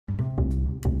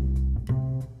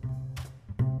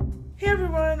Hey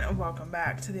everyone, and welcome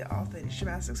back to the All Things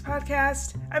Gymnastics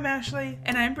podcast. I'm Ashley.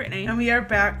 And I'm Brittany. And we are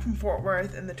back from Fort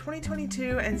Worth in the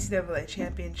 2022 NCAA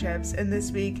Championships. And this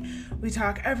week, we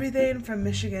talk everything from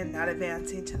Michigan not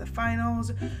advancing to the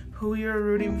finals, who you're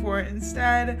rooting for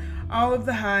instead, all of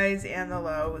the highs and the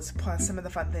lows, plus some of the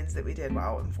fun things that we did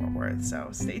while in Fort Worth. So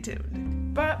stay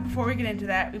tuned. But before we get into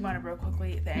that, we want to real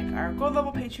quickly thank our gold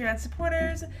level Patreon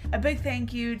supporters. A big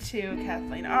thank you to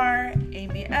Kathleen R.,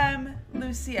 Amy M.,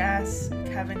 Lucy S.,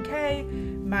 Kevin K.,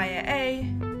 Maya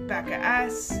A., Becca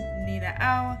S., Nina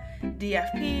L.,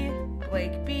 DFP,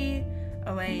 Blake B.,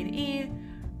 Elaine E.,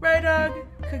 Red Dog,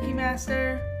 Cookie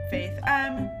Master, Faith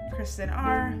M., Kristen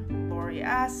R., Lori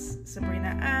S.,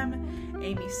 Sabrina M.,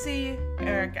 Amy C.,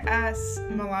 Erica S.,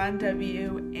 Milan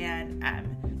W., and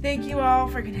M. Thank you all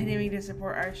for continuing to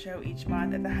support our show each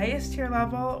month at the highest tier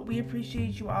level. We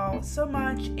appreciate you all so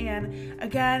much. And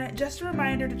again, just a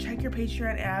reminder to check your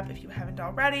Patreon app if you haven't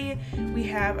already. We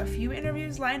have a few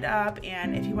interviews lined up,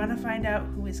 and if you want to find out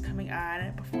who is coming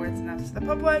on before it's announced to the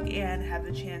public and have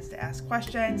the chance to ask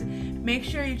questions, make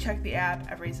sure you check the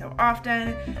app every so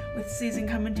often. With season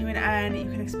coming to an end, you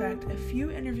can expect a few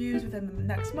interviews within the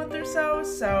next month or so.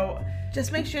 So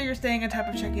just make sure you're staying on top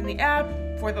of checking the app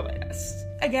for the latest.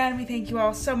 Again, we thank you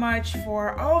all so much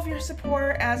for all of your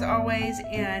support, as always,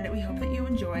 and we hope that you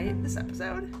enjoy this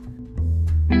episode.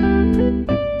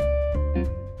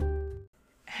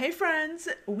 Hey friends,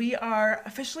 we are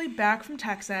officially back from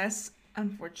Texas,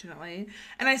 unfortunately.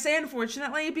 And I say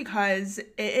unfortunately because it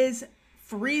is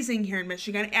freezing here in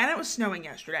Michigan, and it was snowing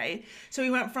yesterday. So we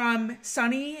went from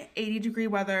sunny 80-degree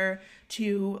weather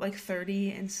to like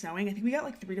 30 and snowing. I think we got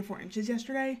like 3 to 4 inches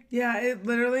yesterday. Yeah, it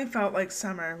literally felt like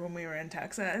summer when we were in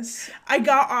Texas. I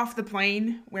got off the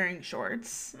plane wearing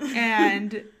shorts,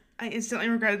 and I instantly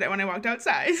regretted that when I walked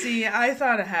outside. See, I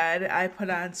thought ahead. I put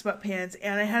on sweatpants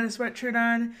and I had a sweatshirt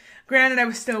on. Granted, I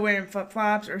was still wearing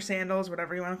flip-flops or sandals,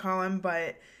 whatever you want to call them,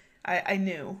 but I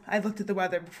knew. I looked at the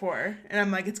weather before, and I'm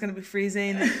like, it's going to be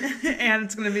freezing, and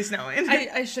it's going to be snowing.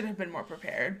 I should have been more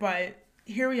prepared, but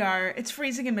here we are. It's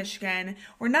freezing in Michigan.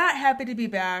 We're not happy to be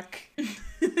back.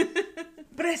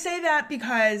 But I say that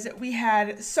because we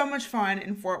had so much fun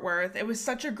in Fort Worth. It was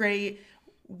such a great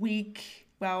weekend,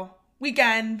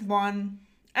 long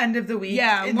end of the week.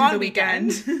 Yeah, into long the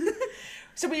weekend.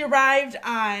 So we arrived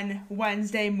on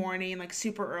Wednesday morning, like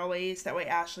super early, so that way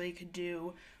Ashley could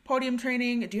do podium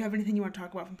training. Do you have anything you want to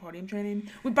talk about from podium training?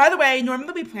 By the way,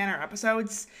 normally we plan our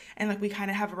episodes and like we kind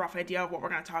of have a rough idea of what we're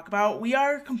going to talk about. We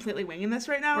are completely winging this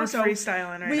right now. We're freestyling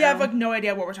right now. We have like no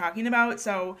idea what we're talking about.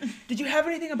 So did you have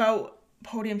anything about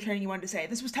podium training you wanted to say?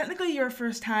 This was technically your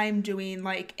first time doing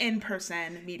like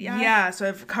in-person media. Yeah, so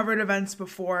I've covered events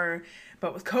before,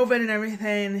 but with COVID and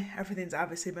everything's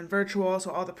obviously been virtual.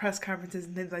 So all the press conferences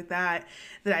and things like that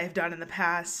I've done in the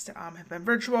past have been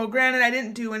virtual. Granted, I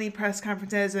didn't do any press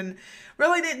conferences and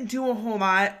really didn't do a whole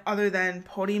lot other than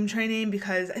podium training,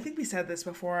 because I think we said this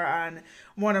before on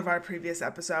one of our previous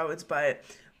episodes, but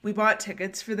we bought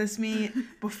tickets for this meet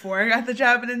before I got the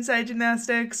job at Inside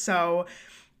Gymnastics. So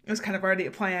it was kind of already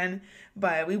a plan,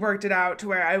 but we worked it out to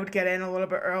where I would get in a little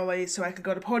bit early so I could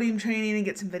go to podium training and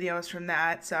get some videos from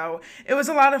that. So it was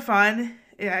a lot of fun.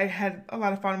 Yeah, I had a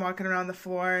lot of fun walking around the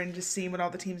floor and just seeing what all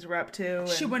the teams were up to.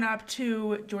 She went up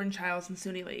to Jordan Childs and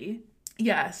Suni Lee.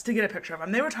 Yes, to get a picture of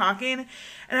them. They were talking,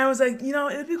 and I was like,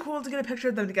 it would be cool to get a picture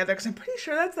of them together, because I'm pretty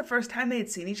sure that's the first time they had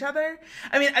seen each other.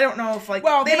 I mean, I don't know if, they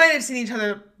might have seen each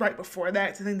other right before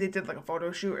that, because I think they did, like, a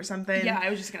photo shoot or something. Yeah, I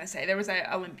was just going to say, there was an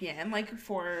Olympian,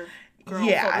 for girl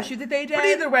photo shoot that they did. But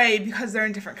either way, because they're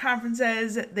in different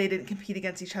conferences, they didn't compete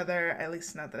against each other, at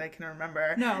least not that I can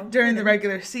remember, during the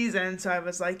regular season. So I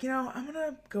was like, I'm going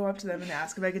to go up to them and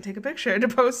ask if I can take a picture to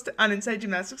post on Inside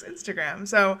Gymnastics Instagram.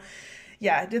 So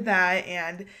yeah, I did that,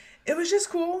 and it was just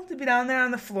cool to be down there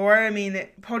on the floor. I mean,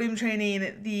 podium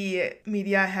training, the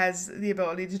media has the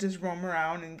ability to just roam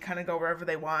around and kind of go wherever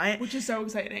they want. Which is so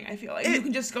exciting, I feel like. You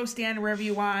can just go stand wherever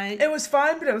you want. It was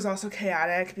fun, but it was also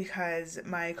chaotic because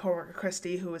my coworker,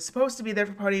 Christy, who was supposed to be there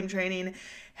for podium training,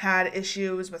 had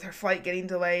issues with her flight getting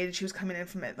delayed. She was coming in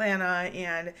from Atlanta,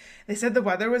 and they said the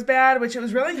weather was bad, which it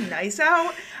was really nice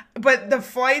out. But the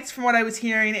flights, from what I was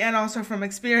hearing, and also from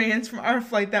experience from our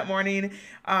flight that morning,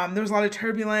 there was a lot of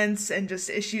turbulence and just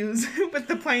issues with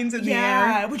the planes in the air.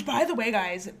 Yeah, which, by the way,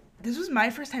 guys, this was my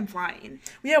first time flying.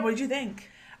 Yeah, what did you think?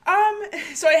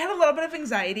 So I had a little bit of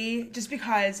anxiety just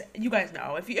because, you guys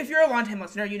know, if you're a long-time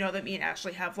listener, you know that me and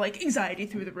Ashley have, anxiety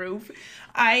through the roof.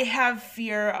 I have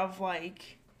fear of,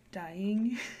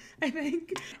 dying, I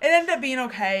think. It ended up being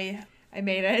okay. I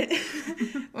made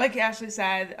it. Like Ashley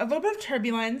said, a little bit of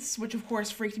turbulence, which of course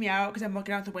freaked me out because I'm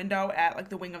looking out the window at like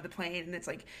the wing of the plane and it's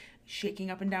like shaking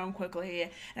up and down quickly.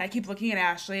 And I keep looking at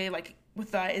Ashley like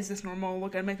with the is this normal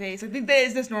look on my face. I think the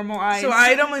is this normal eyes. So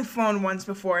I'd only flown once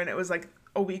before and it was like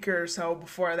a week or so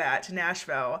before that to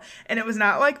Nashville, and it was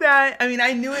not like that. I mean,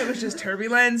 I knew it was just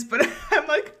turbulence, but I'm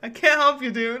like, I can't help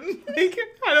you, dude. Like,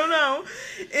 I don't know.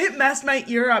 It messed my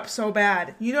ear up so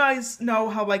bad. You guys know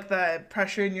how like the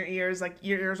pressure in your ears, like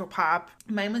your ears will pop.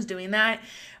 Mine was doing that,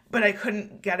 but I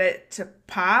couldn't get it to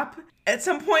pop. At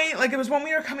some point, like it was when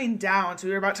we were coming down, so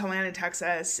we were about to land in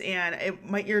Texas, and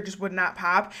my ear just would not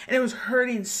pop, and it was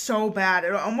hurting so bad.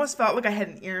 It almost felt like I had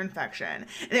an ear infection,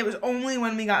 and it was only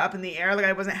when we got up in the air, like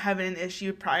I wasn't having an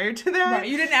issue prior to that. Right,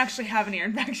 you didn't actually have an ear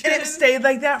infection. And it stayed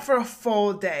like that for a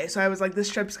full day, so I was like, this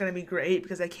trip's gonna be great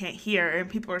because I can't hear, and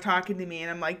people are talking to me,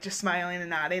 and I'm like just smiling and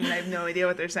nodding, and I have no idea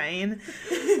what they're saying.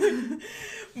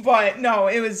 But no,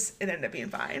 it ended up being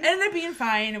fine. It ended up being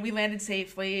fine. We landed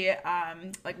safely.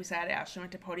 Like we said, Ashley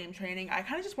went to podium training. I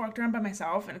kind of just walked around by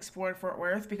myself and explored Fort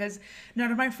Worth because none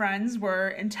of my friends were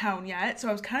in town yet. So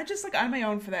I was kind of just like on my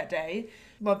own for that day.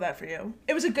 Love that for you.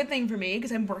 It was a good thing for me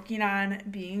because I'm working on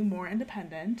being more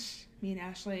independent. Me and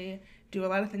Ashley do a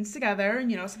lot of things together.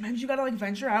 And, you know, sometimes you got to like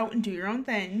venture out and do your own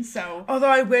things. So although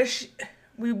I wish...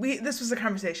 this was a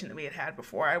conversation that we had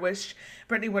before. I wish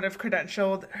Brittany would have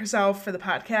credentialed herself for the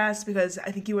podcast because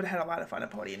I think you would have had a lot of fun at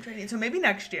podium training. So maybe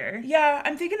next year. Yeah,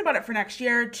 I'm thinking about it for next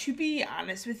year. To be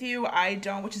honest with you, I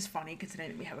don't, which is funny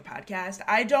considering we have a podcast.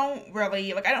 I don't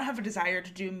really, like, I don't have a desire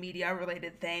to do media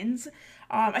related things.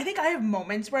 I think I have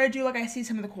moments where I do, like, I see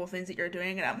some of the cool things that you're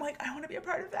doing and I'm like, I want to be a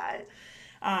part of that.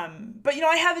 But, you know,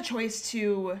 I had the choice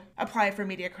to apply for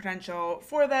media credential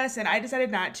for this, and I decided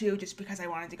not to just because I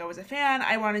wanted to go as a fan.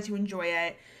 I wanted to enjoy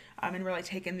it and really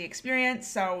take in the experience.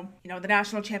 So, you know, the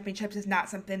national championships is not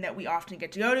something that we often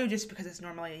get to go to just because it's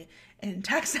normally in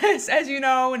Texas, as you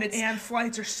know, and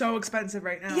flights are so expensive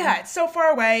right now. Yeah, it's so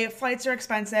far away. Flights are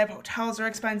expensive. Hotels are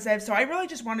expensive. So I really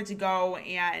just wanted to go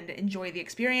and enjoy the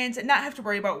experience and not have to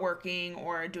worry about working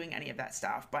or doing any of that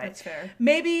stuff. But that's fair.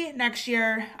 Maybe next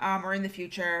year or in the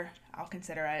future, I'll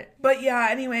consider it. But yeah,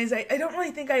 anyways, I don't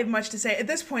really think I have much to say. At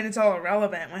this point, it's all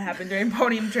irrelevant what happened during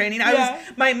podium training.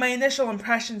 My initial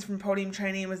impressions from podium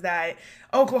training was that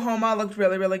Oklahoma looked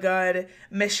really, really good.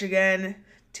 Michigan,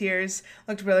 tears,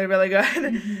 looked really, really good.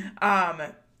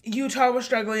 Mm-hmm. Utah was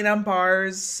struggling on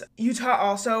bars. Utah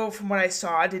also, from what I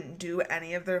saw, didn't do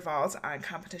any of their vaults on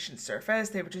competition surface.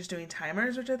 They were just doing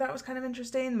timers, which I thought was kind of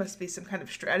interesting. Must be some kind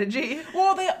of strategy.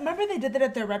 Well, remember they did that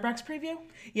at their Red Rocks preview?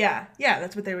 Yeah,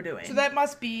 that's what they were doing. So that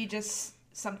must be just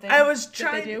something I was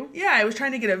trying that they do? Yeah, I was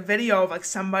trying to get a video of like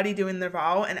somebody doing their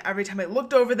vault, and every time I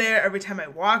looked over there, every time I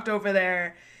walked over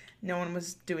there, no one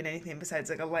was doing anything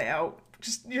besides like a layout.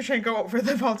 Just you're trying to go over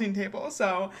the vaulting table.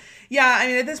 So yeah, I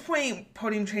mean at this point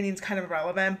podium training is kind of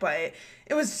irrelevant, but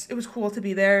it was cool to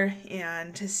be there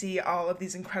and to see all of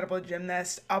these incredible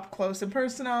gymnasts up close and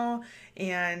personal,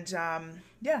 and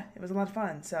yeah, it was a lot of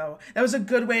fun. So that was a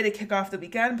good way to kick off the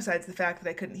weekend, besides the fact that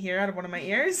I couldn't hear out of one of my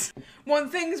ears. When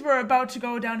things were about to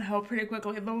go downhill pretty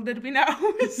quickly, little did we know.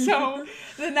 So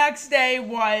the next day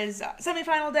was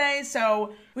semifinal day.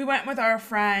 So we went with our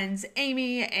friends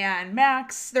Amy and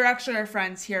Max. They're actually our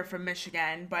friends here from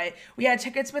Michigan, but we had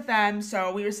tickets with them.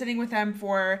 So we were sitting with them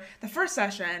for the first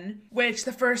session, which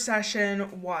the first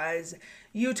session was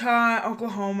Utah,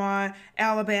 Oklahoma,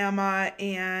 Alabama,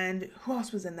 and who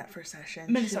else was in that first session?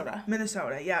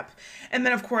 Minnesota, yep. And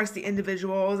then, of course, the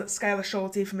individuals. Skylar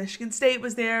Schulte from Michigan State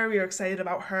was there. We were excited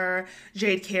about her.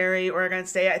 Jade Carey, Oregon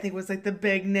State, I think was like the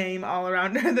big name all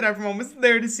around her that everyone was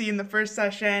there to see in the first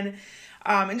session.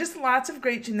 And just lots of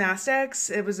great gymnastics.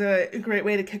 It was a great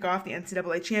way to kick off the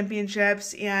NCAA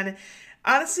championships. And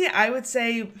honestly, I would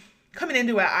say coming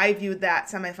into it, I viewed that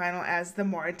semifinal as the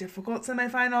more difficult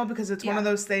semifinal because it's one of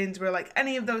those things where like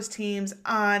any of those teams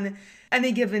on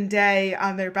any given day,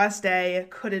 on their best day,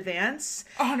 could advance.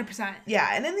 100%.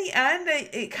 Yeah, and in the end,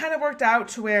 it kind of worked out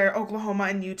to where Oklahoma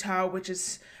and Utah, which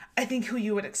is I think who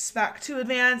you would expect to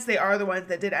advance, they are the ones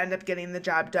that did end up getting the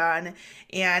job done.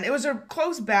 And it was a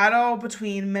close battle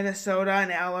between Minnesota and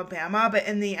Alabama, but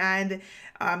in the end,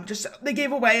 just they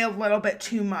gave away a little bit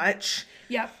too much.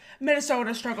 Yep.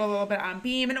 Minnesota struggled a little bit on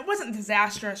beam, and it wasn't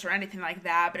disastrous or anything like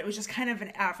that, but it was just kind of an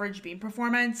average beam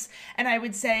performance. And I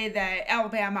would say that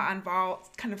Alabama on vault,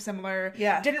 kind of similar,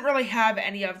 didn't really have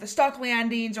any of the stuck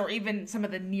landings or even some of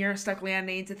the near stuck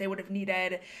landings that they would have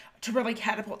needed to really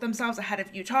catapult themselves ahead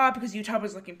of Utah, because Utah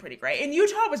was looking pretty great. And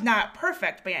Utah was not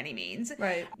perfect by any means.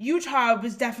 Right. Utah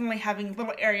was definitely having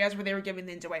little areas where they were giving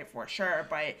things away for sure,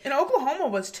 but... And Oklahoma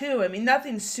was too. I mean,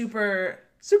 nothing super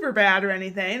super bad or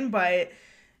anything, but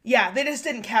yeah, they just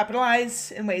didn't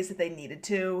capitalize in ways that they needed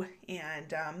to, and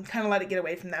kind of let it get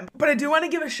away from them. But I do want to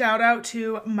give a shout out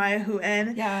to Maya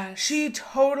Houghton. Yeah. She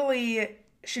totally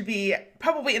should be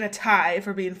probably in a tie,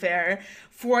 for being fair,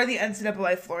 for the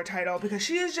NCAA floor title, because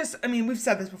she is just, I mean, we've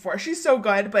said this before, she's so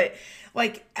good, but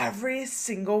like every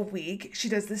single week she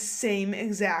does the same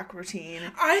exact routine.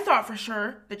 I thought for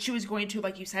sure that she was going to,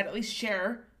 like you said, at least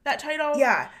share that title.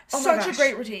 Yeah. Such a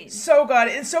great routine. So good.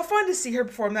 And it's so fun to see her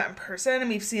perform that in person. And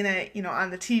we've seen it, on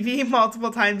the TV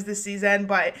multiple times this season.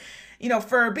 But,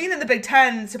 for being in the Big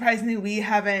Ten, surprisingly, we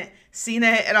haven't seen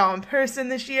it at all in person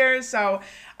this year. So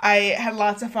I had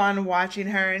lots of fun watching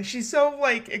her. And she's so,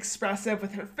 expressive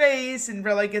with her face and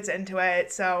really gets into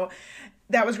it. So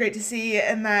that was great to see.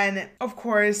 And then, of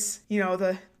course,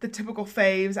 the typical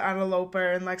faves, Anna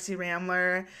Loper and Lexi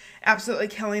Ramler, absolutely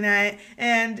killing it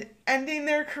and ending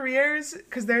their careers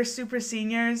because they're super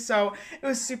seniors. So it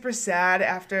was super sad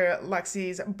after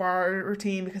Lexi's bar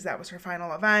routine because that was her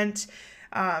final event.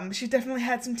 She definitely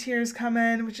had some tears come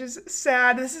in, which is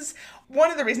sad. This is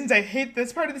one of the reasons I hate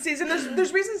this part of the season.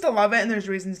 There's reasons to love it and there's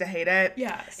reasons to hate it.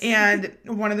 Yes. And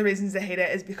one of the reasons to hate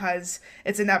it is because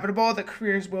it's inevitable that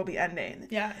careers will be ending.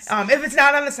 Yes. If it's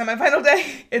not on the semifinal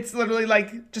day, it's literally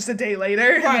just a day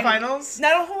later in the finals.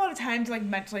 Not a whole lot of time to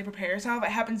mentally prepare yourself. It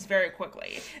happens very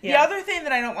quickly. Yeah. The other thing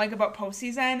that I don't like about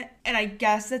postseason, and I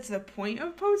guess that's the point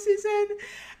of postseason,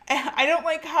 I don't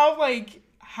like how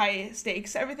high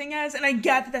stakes everything is, and I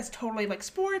get that that's totally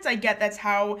sports. I get that's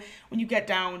how, when you get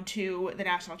down to the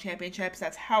national championships,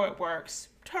 that's how it works.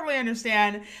 Totally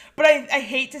understand, but I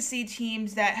hate to see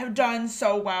teams that have done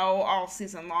so well all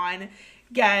season long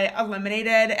get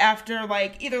eliminated after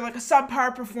either a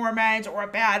subpar performance or a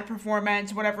bad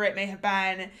performance, whatever it may have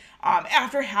been,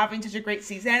 after having such a great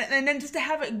season, and then just to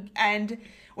have it end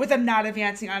with them not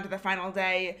advancing onto the final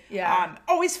day,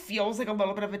 always feels like a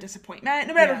little bit of a disappointment,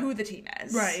 no matter who the team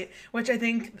is. Right, which I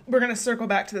think we're going to circle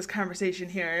back to this conversation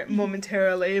here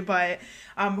momentarily, but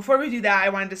before we do that, I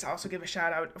wanted to also give a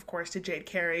shout out, of course, to Jade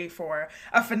Carey for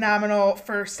a phenomenal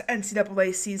first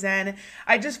NCAA season.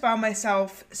 I just found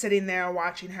myself sitting there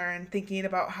watching her and thinking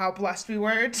about how blessed we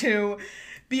were to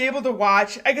be able to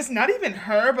watch, I guess not even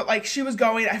her, but she was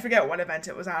going, I forget what event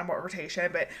it was on, what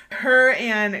rotation, but her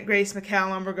and Grace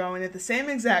McCallum were going at the same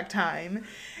exact time.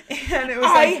 And it was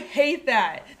I hate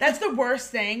that. That's the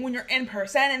worst thing when you're in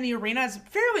person and the arena is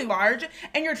fairly large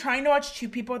and you're trying to watch two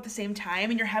people at the same time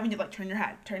and you're having to turn your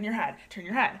head, turn your head, turn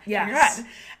your head, turn your head.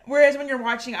 Whereas when you're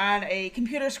watching on a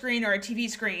computer screen or a TV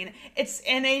screen, it's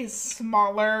in a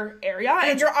smaller area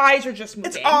and your eyes are just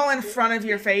moving. It's all in front of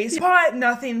your face, but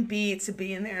nothing beats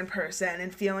being there in person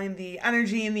and feeling the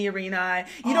energy in the arena.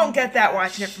 You don't get that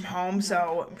watching it from home. No.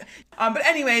 So, but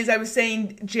anyways, I was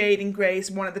saying Jade and Grace,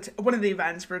 one of the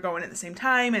events were going at the same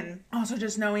time, and also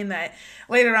just knowing that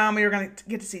later on we were going to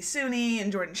get to see Suni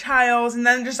and Jordan Childs, and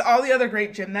then just all the other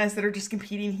great gymnasts that are just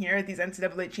competing here at these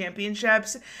NCAA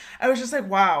championships. I was just like,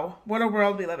 wow, what a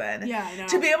world we live in. Yeah, I know.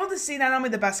 To be able to see not only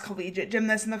the best collegiate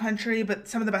gymnasts in the country, but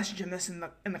some of the best gymnasts in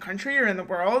the country or in the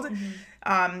world.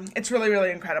 Mm-hmm. It's really, really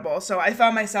incredible. So I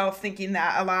found myself thinking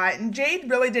that a lot. And Jade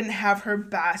really didn't have her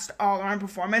best all-around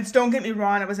performance. Don't get me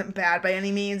wrong, it wasn't bad by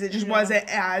any means. It just wasn't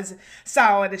as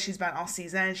solid as she's been all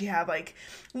season. She had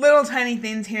little tiny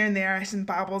things here and there, some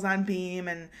bobbles on beam,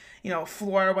 and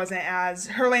floor wasn't as,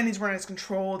 her landings weren't as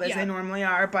controlled as they normally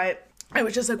are, but I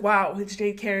was just like, wow, it's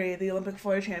Jade Carey, the Olympic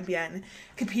floor champion,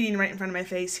 competing right in front of my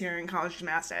face here in college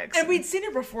gymnastics. And we'd seen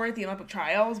her before at the Olympic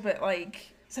trials, but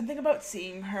something about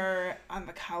seeing her on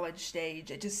the college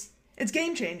stage, it's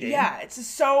game-changing. Yeah, it's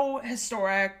just so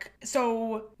historic,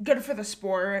 so good for the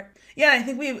sport. Yeah, I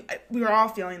think we were all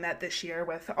feeling that this year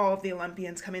with all of the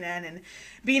Olympians coming in and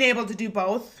being able to do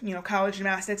both, college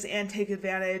gymnastics and take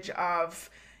advantage of,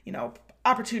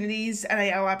 opportunities,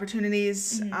 NIL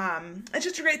opportunities. Mm-hmm. It's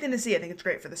just a great thing to see. I think it's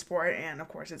great for the sport, and of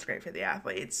course it's great for the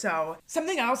athletes. So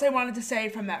something else I wanted to say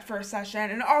from that first session,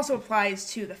 and it also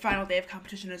applies to the final day of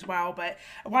competition as well, but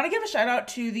I want to give a shout out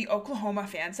to the Oklahoma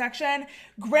fan section.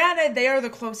 Granted, they are the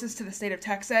closest to the state of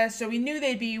Texas, so we knew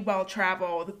they'd be well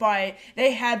traveled, but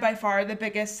they had by far the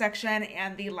biggest section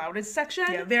and the loudest section.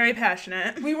 Yeah, very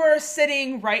passionate. We were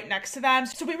sitting right next to them,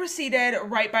 so we were seated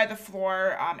right by the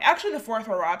floor, actually the fourth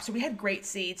row up, so we had great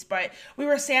seats, but we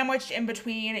were sandwiched in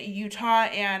between Utah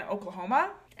and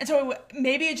Oklahoma. And so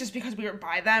maybe it's just because we were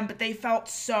by them, but they felt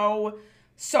so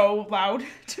loud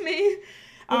to me.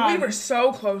 We were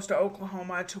so close to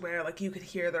Oklahoma to where you could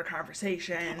hear their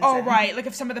conversations. Oh, right.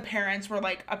 If some of the parents were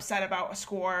upset about a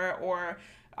score or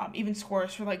even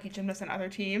scores for gymnasts and other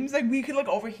teams, we could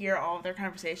overhear all of their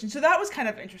conversations. So that was kind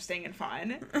of interesting and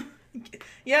fun.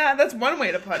 Yeah, that's one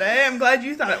way to put it. I'm glad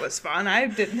you thought it was fun. I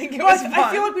didn't think it was fun.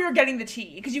 I feel like we were getting the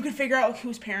tea because you could figure out like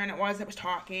whose parent it was that was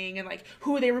talking and like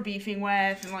who they were beefing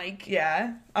with and like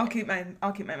yeah, I'll keep my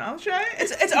mouth shut.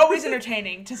 It's always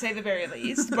entertaining to say the very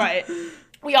least, but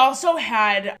we also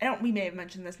had we may have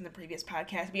mentioned this in the previous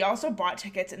podcast. We also bought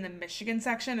tickets in the Michigan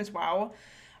section as well.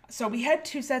 So we had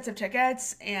 2 sets of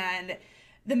tickets, and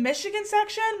the Michigan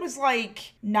section was,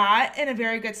 like, not in a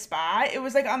very good spot. It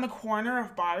was, like, on the corner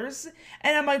of bars.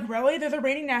 And I'm like, really? They're the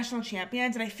reigning national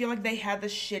champions, and I feel like they had the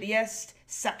shittiest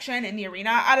section in the arena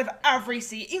out of every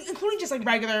seat, including just, like,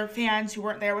 regular fans who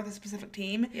weren't there with a specific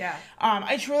team. Yeah.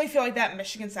 I truly feel like that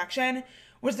Michigan section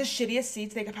was the shittiest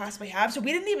seats they could possibly have. So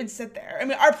we didn't even sit there. I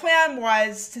mean, our plan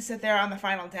was to sit there on the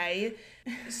final day.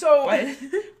 So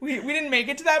we didn't make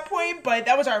it to that point, but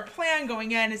that was our plan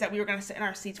going in, is that we were going to sit in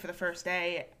our seats for the first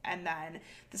day, and then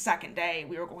the second day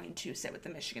we were going to sit with the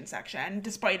Michigan section,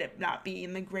 despite it not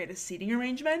being the greatest seating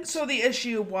arrangement. So the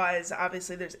issue was,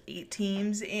 obviously there's 8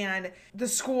 teams, and the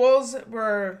schools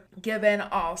were given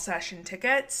all session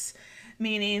tickets,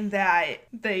 meaning that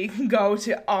they can go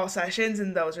to all sessions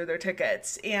and those are their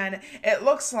tickets. And it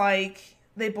looks like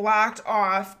they blocked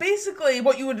off basically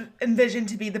what you would envision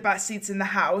to be the best seats in the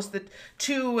house, the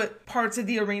 2 parts of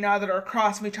the arena that are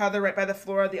across from each other, right by the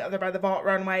floor, the other by the vault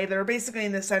runway. They're basically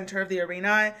in the center of the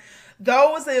arena.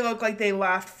 Those, they look like they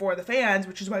left for the fans,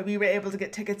 which is why we were able to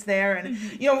get tickets there. And,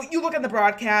 you know, you look at the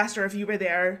broadcast, or if you were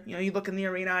there, you know, you look in the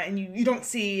arena and you don't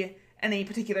see any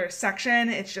particular section.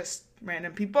 It's just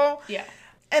random people. Yeah.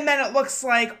 And then it looks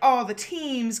like all the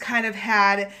teams kind of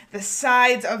had the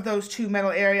sides of those 2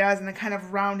 middle areas and then kind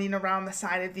of rounding around the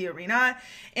side of the arena.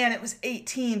 And it was 8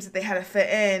 teams that they had to fit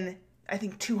in, I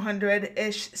think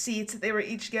 200-ish seats that they were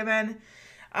each given.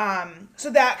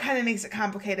 So that kind of makes it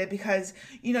complicated because,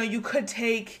 you know, you could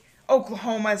take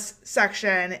Oklahoma's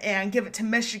section and give it to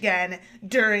Michigan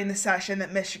during the session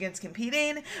that Michigan's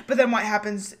competing, but then what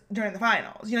happens during the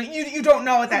finals? You know, you don't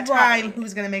know at that time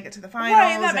who's going to make it to the finals.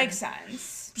 Right, that makes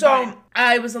sense. So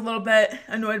I was a little bit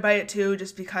annoyed by it too,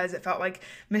 just because it felt like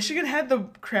Michigan had the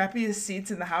crappiest seats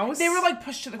in the house. They were like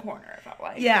pushed to the corner, it felt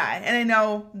like. Yeah, and I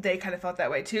know they kind of felt that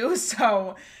way too,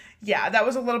 so... yeah, that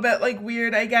was a little bit, like,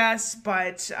 weird, I guess,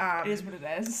 but... it is what it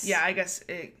is. Yeah, I guess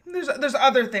there's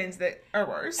other things that are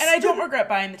worse. And I don't regret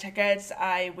buying the tickets.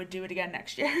 I would do it again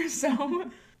next year, so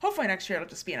hopefully next year it'll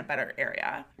just be in a better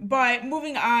area. But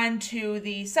moving on to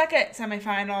the second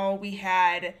semifinal, we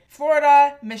had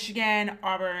Florida, Michigan,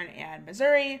 Auburn, and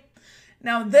Missouri.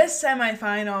 Now, this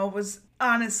semifinal was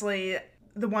honestly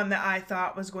the one that I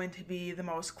thought was going to be the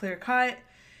most clear-cut,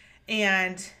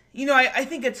 and... you know, I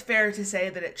think it's fair to say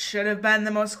that it should have been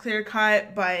the most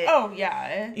clear-cut, but... oh,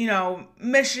 yeah. You know,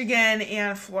 Michigan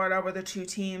and Florida were the 2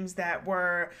 teams that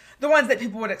were the ones that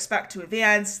people would expect to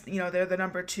advance. You know, they're the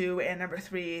number 2 and number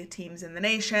 3 teams in the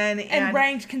nation. And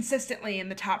ranked consistently in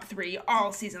the top 3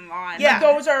 all season long. Yeah. Like,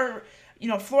 those are... you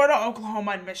know, Florida,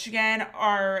 Oklahoma, and Michigan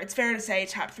are, it's fair to say,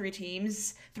 top 3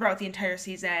 teams throughout the entire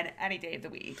season, any day of the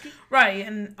week. Right,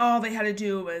 and all they had to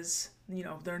do was... you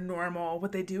know, they're normal,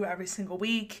 what they do every single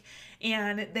week,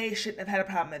 and they shouldn't have had a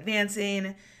problem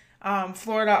advancing.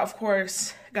 Florida, of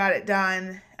course, got it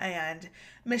done, and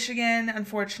Michigan,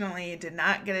 unfortunately, did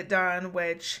not get it done,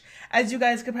 which, as you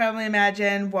guys could probably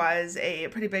imagine, was a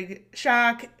pretty big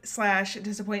shock /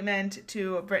 disappointment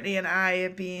to Brittany and I,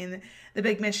 being the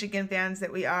big Michigan fans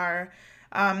that we are.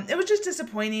 It was just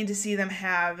disappointing to see them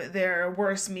have their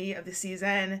worst meet of the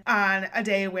season on a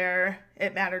day where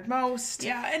it mattered most.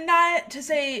 Yeah, and not to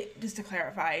say, just to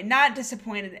clarify, not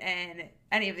disappointed in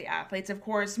any of the athletes, of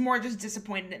course, more just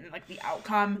disappointed in, like, the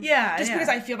outcome. Yeah, Just because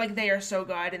I feel like they are so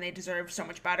good and they deserve so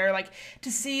much better. Like,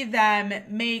 to see them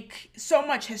make so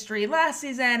much history last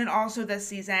season and also this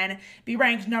season, be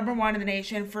ranked number 1 in the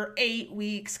nation for 8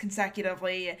 weeks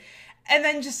consecutively, and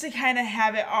then just to kind of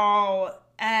have it all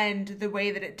end the way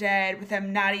that it did, with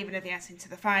them not even advancing to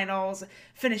the finals,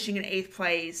 finishing in 8th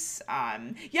place.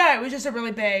 Yeah, it was just a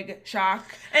really big shock.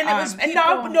 And it was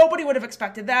nobody would have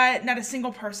expected that. Not a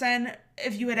single person,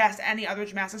 if you had asked any other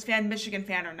gymnastics fan, Michigan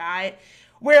fan or not,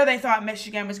 where they thought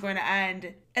Michigan was going to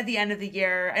end at the end of the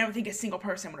year. I don't think a single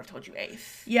person would have told you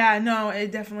 8th. Yeah, no,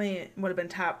 it definitely would have been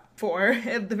top 4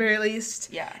 at the very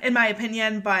least, yeah, in my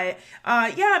opinion. But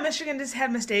yeah, Michigan just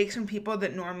had mistakes from people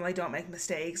that normally don't make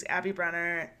mistakes. Abby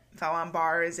Brenner fell on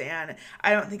bars, and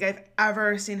I don't think I've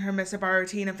ever seen her miss a bar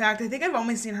routine. In fact, I think I've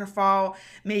only seen her fall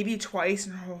maybe twice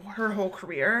in her whole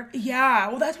career. Yeah,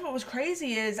 well, that's what was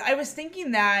crazy is I was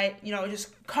thinking that, you know,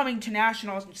 just coming to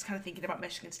nationals and just kind of thinking about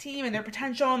Michigan's team and their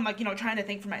potential and, like, you know, trying to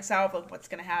think for myself, like, what's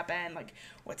going to happen, like,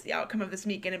 what's the outcome of this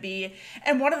meet going to be.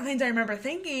 And one of the things I remember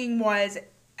thinking was,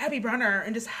 Abby Brunner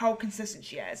and just how consistent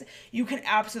she is. You can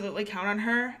absolutely count on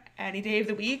her any day of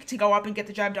the week to go up and get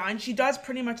the job done. She does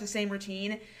pretty much the same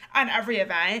routine on every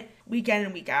event, week in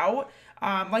and week out.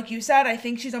 Like you said, I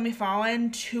think she's only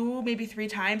fallen 2, maybe 3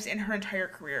 times in her entire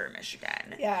career in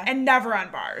Michigan. Yeah. And never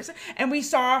on bars. And we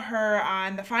saw her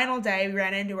on the final day. We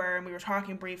ran into her and we were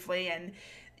talking briefly, and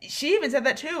she even said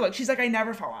that too. Like, she's like, I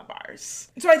never fall on bars.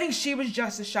 So I think she was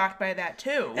just as shocked by that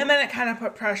too. And then it kind of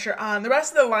put pressure on the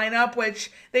rest of the lineup,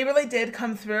 which they really did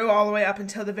come through all the way up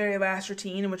until the very last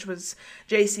routine, which was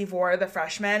JC Vore, the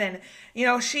freshman. And, you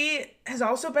know, she has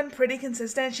also been pretty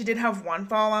consistent. She did have 1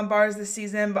 fall on bars this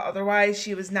season, but otherwise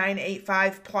she was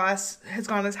 9.85 plus, has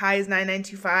gone as high as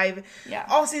 9.925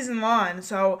 all season long.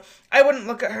 So I wouldn't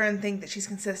look at her and think that she's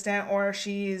consistent or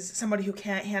she's somebody who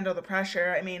can't handle the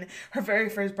pressure. I mean, her very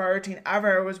first bar routine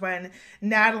ever was when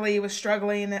Natalie was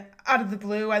struggling out of the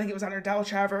blue. I think it was on her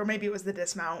Delchev, or maybe it was the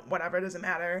dismount, whatever, it doesn't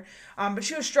matter. But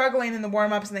she was struggling in the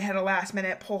warm-ups, and they had a last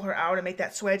minute pull her out and make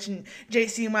that switch, and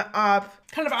JC went up.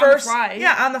 Kind of first, on the fly.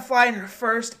 Yeah, on the fly in her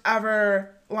first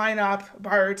ever lineup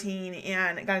bar routine,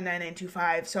 and got a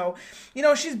 9.925. So, you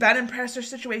know, she's been in pressure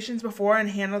situations before and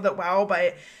handled it well,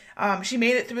 but she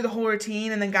made it through the whole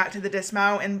routine and then got to the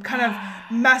dismount and kind of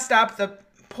messed up the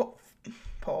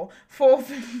full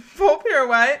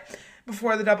pirouette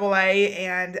before the double A,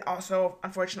 and also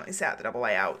unfortunately sat the double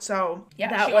A out. So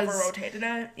yeah, she over-rotated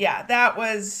it. Yeah, that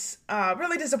was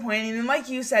really disappointing. And like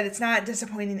you said, it's not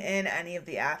disappointing in any of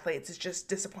the athletes. It's just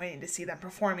disappointing to see them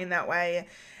performing that way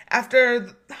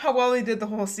after how well they did the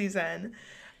whole season.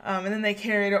 And then they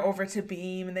carried it over to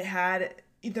beam, and they had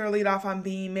their leadoff on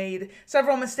beam made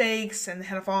several mistakes and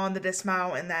had a fall on the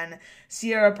dismount. And then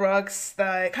Sierra Brooks,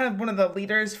 the kind of one of the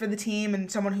leaders for the team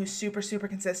and someone who's super, super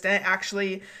consistent,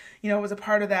 actually, you know, was a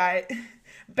part of that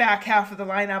back half of the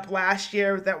lineup last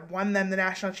year that won them the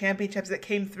national championships, that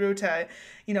came through to,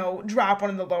 you know, drop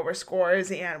one of the lower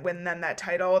scores and win them that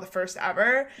title, the first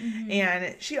ever. Mm-hmm.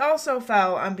 And she also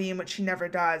fell on beam, which she never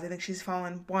does. I think she's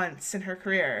fallen once in her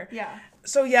career. Yeah.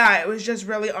 So yeah, it was just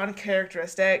really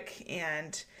uncharacteristic,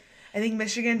 and I think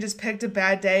Michigan just picked a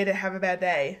bad day to have a bad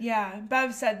day. Yeah,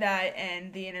 Bev said that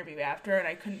in the interview after, and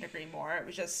I couldn't agree more. It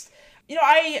was just, you know,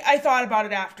 I thought about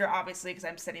it after, obviously, because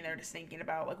I'm sitting there just thinking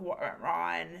about, like, what went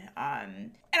wrong.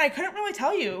 And I couldn't really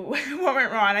tell you what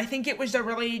went wrong. I think it was a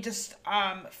really just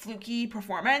fluky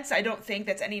performance. I don't think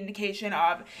that's any indication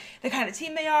of the kind of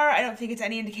team they are. I don't think it's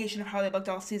any indication of how they looked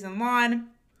all season long.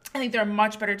 I think they're a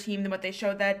much better team than what they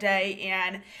showed that day,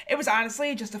 and it was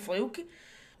honestly just a fluke.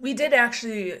 We did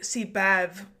actually see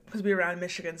Bev, because we were on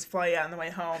Michigan's flight on the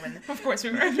way home, and of course we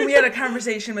were. We had a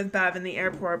conversation with Bev in the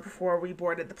airport before we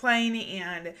boarded the plane,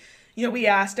 and, you know, we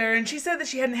asked her, and she said that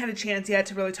she hadn't had a chance yet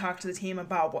to really talk to the team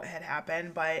about what had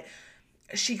happened, but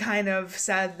she kind of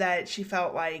said that she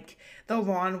felt like the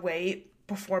long wait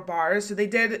before bars, so they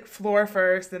did floor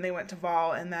first, then they went to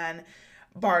vol, and then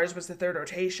bars was the third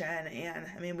rotation. And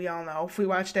I mean, we all know, if we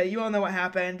watched it, you all know what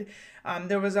happened.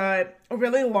 There was a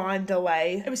really long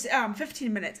delay. It was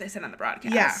 15 minutes, they said on the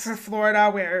broadcast. Yeah, for Florida,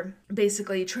 where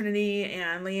basically Trinity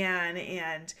and Leanne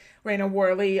and Raina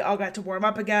Worley all got to warm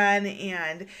up again,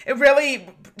 and it really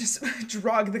just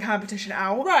drug the competition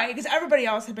out. Right, because everybody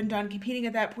else had been done competing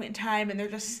at that point in time, and they're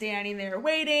just standing there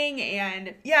waiting,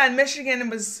 and... Yeah, and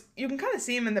Michigan was... You can kind of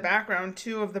see them in the background,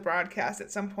 too, of the broadcast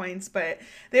at some points, but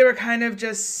they were kind of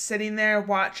just sitting there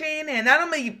watching, and not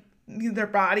only their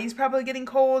bodies probably getting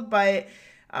cold, but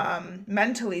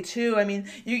mentally, too. I mean,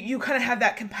 you kind of have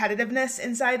that competitiveness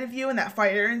inside of you and that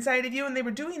fire inside of you, and they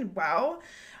were doing well.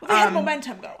 Well, they had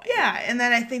momentum going. Yeah, and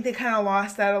then I think they kind of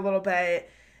lost that a little bit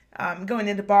going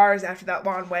into bars after that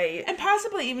long wait. And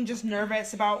possibly even just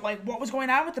nervous about, like, what was going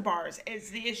on with the bars.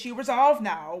 Is the issue resolved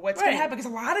now? What's going to happen?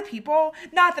 Because a lot of people,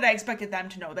 not that I expected them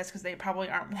to know this, because they probably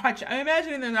aren't watching. I'm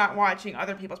imagining they're not watching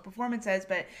other people's performances,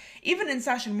 but even in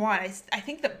session one, I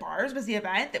think that bars was the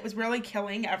event that was really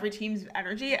killing every team's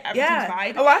energy, every team's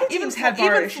vibe. A lot of teams had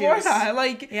bar issues. Even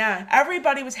Florida,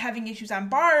 everybody was having issues on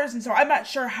bars, and so I'm not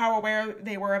sure how aware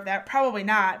they were of that. Probably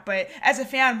not, but as a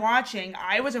fan watching,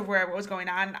 I was aware of what was going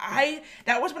on.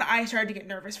 That was when I started to get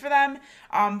nervous for them.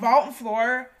 Vault and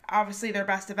floor, obviously their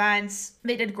best events.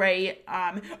 They did great.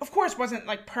 Of course, wasn't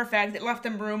like perfect. It left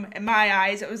them room, in my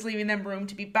eyes, it was leaving them room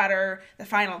to be better the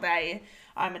final day.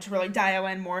 And to really dial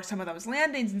in more some of those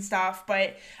landings and stuff.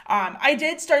 But I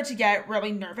did start to get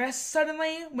really nervous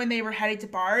suddenly when they were heading to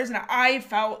bars. And I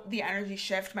felt the energy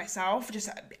shift myself, just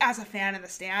as a fan in the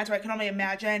stands, where I can only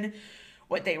imagine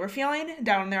what they were feeling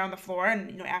down there on the floor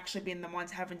and, you know, actually being the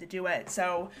ones having to do it.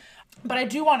 So, but I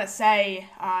do want to say,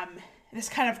 this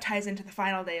kind of ties into the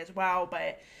final day as well,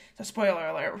 but so spoiler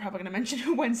alert, we're probably going to mention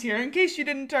who wins here in case you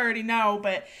didn't already know,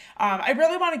 but I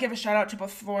really want to give a shout out to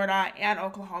both Florida and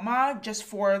Oklahoma just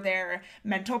for their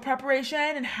mental preparation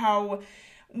and how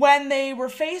when they were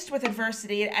faced with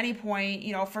adversity at any point,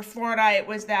 you know, for Florida, it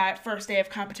was that first day of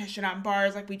competition on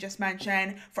bars, like we just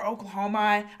mentioned. For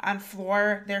Oklahoma, on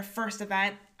floor, their first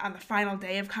event on the final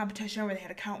day of competition where they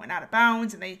had a count went out of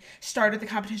bounds and they started the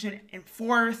competition in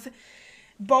fourth.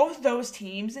 Both those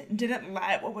teams didn't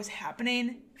let what was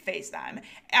happening phase them.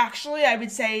 Actually, I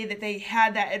would say that they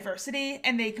had that adversity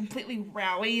and they completely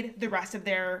rallied the rest of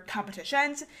their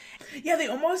competitions. Yeah, they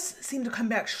almost seemed to come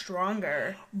back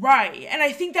stronger. Right. And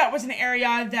I think that was an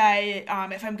area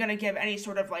that, if I'm going to give any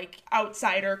sort of like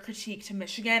outsider critique to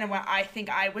Michigan and what I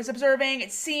think I was observing,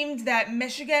 it seemed that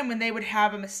Michigan, when they would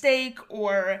have a mistake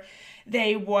or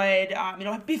they would,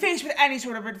 be faced with any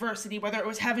sort of adversity, whether it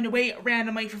was having to wait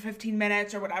randomly for 15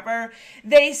 minutes or whatever,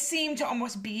 they seemed to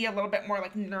almost be a little bit more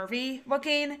like nervy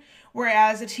looking,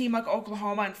 whereas a team like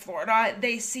Oklahoma and Florida,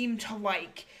 they seemed to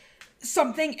like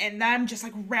something in them just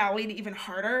like rallied even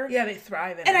harder. Yeah, they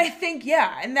thrive in and it. I think,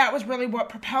 and that was really what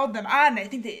propelled them on. And I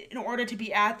think that in order to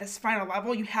be at this final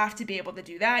level, you have to be able to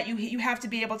do that. You have to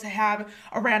be able to have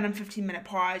a random 15-minute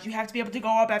pause. You have to be able to go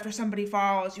up after somebody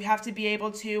falls. You have to be able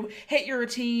to hit your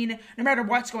routine no matter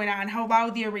what's going on, how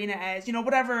loud the arena is,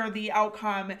 whatever the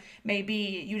outcome may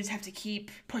be, you just have to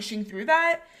keep pushing through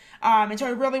that. And so I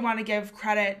really want to give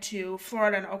credit to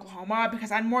Florida and Oklahoma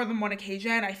because on more than one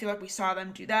occasion, I feel like we saw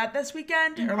them do that this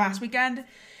weekend or last weekend.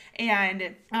 And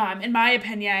in my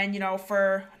opinion,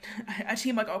 for a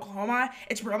team like Oklahoma,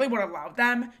 it's really what allowed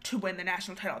them to win the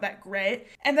national title, that grit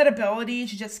and that ability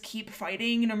to just keep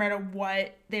fighting no matter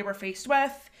what they were faced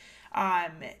with.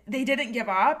 They didn't give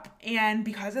up, and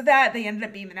because of that, they ended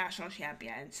up being the national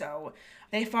champion. So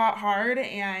they fought hard,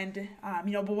 and,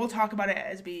 but we'll talk about it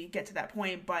as we get to that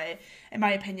point, but in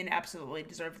my opinion, absolutely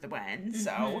deserved the win.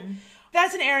 So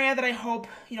that's an area that I hope,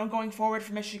 going forward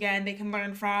for Michigan, they can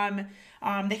learn from.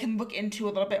 They can look into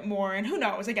a little bit more, and who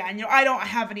knows, again, I don't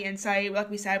have any insight. Like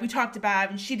we said, we talked to Bev,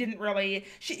 and she didn't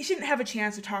have a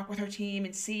chance to talk with her team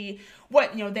and see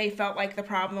what, they felt like the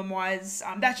problem was.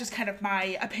 That's just kind of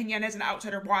my opinion as an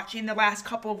outsider watching the last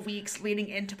couple of weeks leading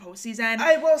into postseason.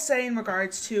 I will say in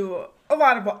regards to a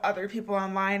lot of what other people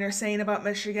online are saying about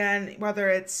Michigan, whether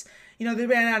it's, they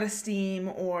ran out of steam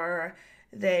or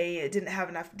they didn't have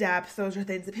enough depth. Those are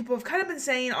things that people have kind of been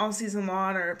saying all season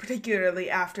long, or particularly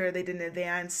after they didn't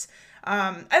advance.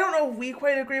 I don't know if we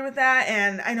quite agree with that,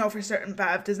 and I know for certain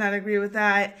Bev does not agree with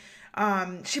that.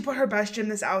 She put her best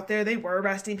gymnasts out there. They were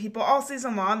resting people all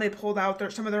season long. They pulled out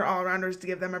some of their all-arounders to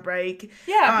give them a break.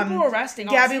 Yeah, people were resting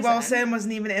all Gabby season. Wilson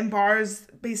wasn't even in bars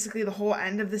basically the whole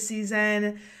end of the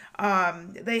season.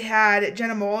 They had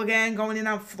Jenna Mulligan going in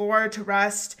on floor to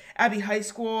rest Abbey High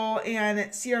School,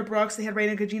 and Sierra Brooks. They had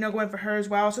Raina Gugino going for her as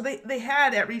well. So they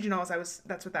had at regionals.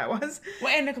 That's what that was.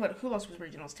 Well, and Nicoletta Koulos was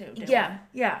regionals too.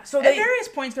 Yeah. So at various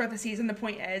points throughout the season, the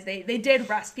point is they did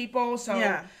rest people. So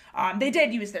they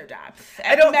did use their depth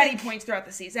at many points throughout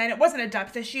the season. It wasn't a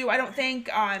depth issue, I don't think.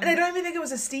 And I don't even think it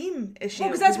was a steam issue. Well,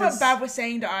 because that's what Bev was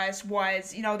saying to us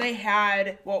was, they had,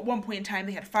 at one point in time,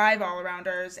 they had 5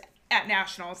 all-arounders. At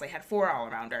nationals, they had 4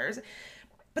 all-arounders.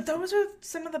 But those are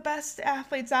some of the best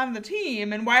athletes on the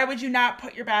team. And why would you not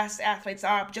put your best athletes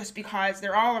up just because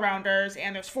they're all-arounders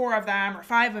and there's 4 of them or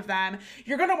 5 of them?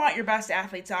 You're going to want your best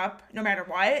athletes up no matter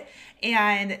what.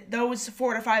 And those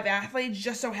 4 to 5 athletes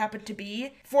just so happen to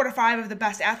be 4 to 5 of the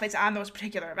best athletes on those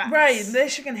particular events. Right.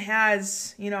 Michigan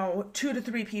has, 2 to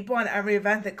 3 people on every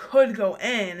event that could go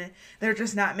in. They're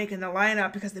just not making the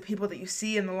lineup because the people that you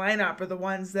see in the lineup are the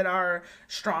ones that are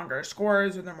stronger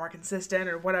scorers or they're more consistent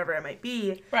or whatever it might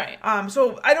be. Right.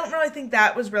 So I don't really think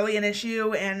that was really an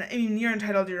issue, and I mean, you're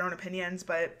entitled to your own opinions,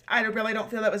 but I really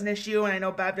don't feel that was an issue, and I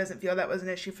know Bev doesn't feel that was an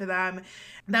issue for them.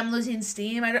 Them losing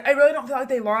steam, I really don't feel like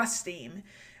they lost steam.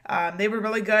 They were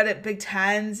really good at Big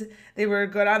Tens. They were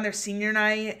good on their senior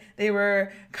night. They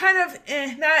were kind of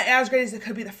not as great as it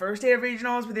could be the first day of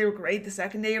regionals, but they were great the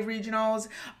second day of regionals.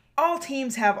 All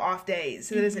teams have off days,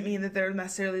 so that doesn't mean that they're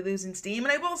necessarily losing steam.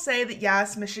 And I will say that,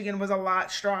 yes, Michigan was a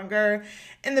lot stronger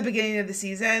in the beginning of the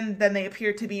season than they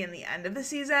appeared to be in the end of the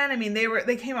season. I mean,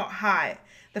 they came out high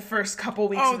the first couple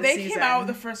weeks of the season. Oh, they came out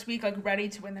the first week, ready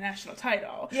to win the national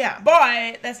title. Yeah.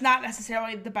 But that's not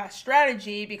necessarily the best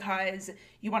strategy because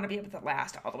you want to be able to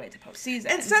last all the way to postseason.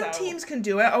 And some teams can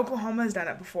do it. Oklahoma has done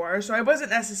it before, so I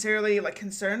wasn't necessarily,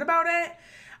 concerned about it.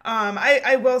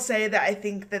 I will say that I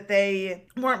think that they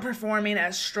weren't performing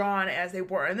as strong as they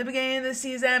were in the beginning of the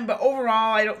season, but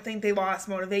overall, I don't think they lost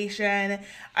motivation.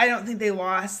 I don't think they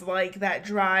lost, like, that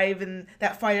drive and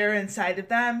that fire inside of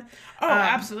them. Oh,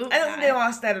 absolutely. I don't think they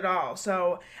lost that at all.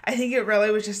 So I think it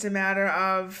really was just a matter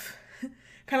of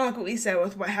kind of like what we said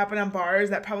with what happened on bars,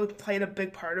 that probably played a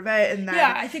big part of it. And then,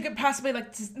 yeah, I think it possibly,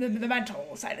 like, the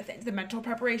mental side of things, the mental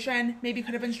preparation maybe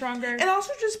could have been stronger. And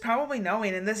also just probably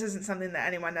knowing, and this isn't something that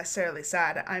anyone necessarily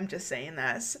said, I'm just saying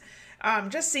this,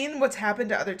 just seeing what's happened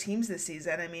to other teams this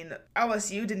season. I mean,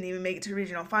 LSU didn't even make it to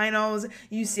regional finals.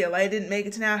 UCLA didn't make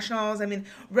it to nationals. I mean,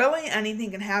 really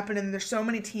anything can happen, and there's so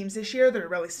many teams this year that are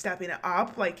really stepping it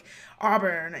up, like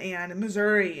Auburn and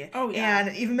Missouri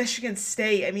and even Michigan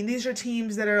State. I mean, these are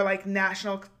teams that are like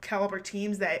national caliber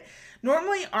teams that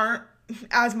normally aren't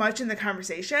as much in the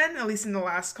conversation, at least in the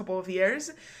last couple of years,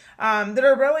 that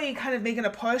are really kind of making a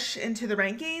push into the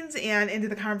rankings and into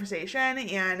the conversation.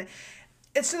 And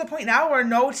it's to the point now where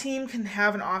no team can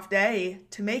have an off day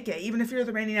to make it, even if you're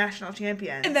the reigning national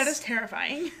champions. And that is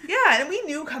terrifying. Yeah, and we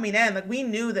knew coming in, like, we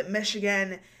knew that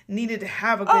Michigan needed to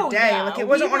have a good day. Yeah. Like, it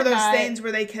wasn't one of those things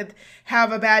where they could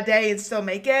have a bad day and still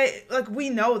make it. Like, we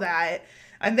know that,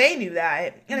 and they knew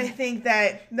that. And I think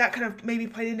that kind of maybe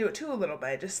played into it, too, a little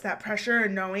bit. Just that pressure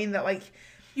and knowing that, like,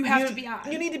 you have to be on.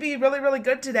 You need to be really, really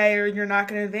good today or you're not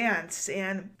going to advance.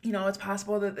 And, you know, it's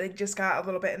possible that they just got a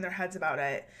little bit in their heads about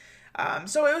it.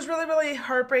 So it was really, really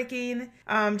heartbreaking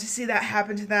to see that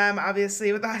happen to them.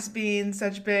 Obviously, with us being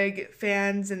such big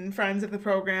fans and friends of the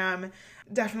program,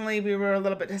 definitely we were a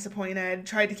little bit disappointed.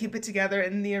 Tried to keep it together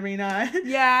in the arena.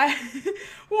 Yeah.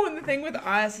 Well, and the thing with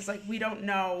us is, like, we don't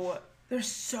know. There's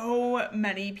so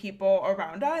many people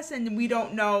around us, and we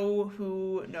don't know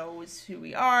who knows who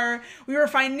we are. We were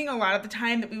finding a lot of the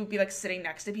time that we would be, like, sitting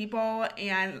next to people,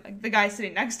 and, like, the guy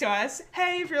sitting next to us,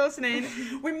 hey, if you're listening,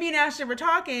 when me and Ashley were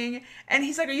talking, and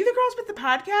he's like, are you the girls with the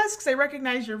podcast? Because I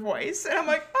recognize your voice. And I'm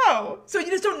like, oh. So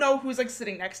you just don't know who's, like,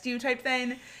 sitting next to you type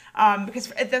thing.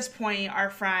 Because at this point, our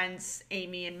friends,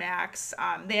 Amy and Max,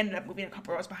 they ended up moving a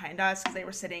couple rows behind us because they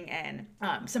were sitting in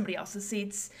somebody else's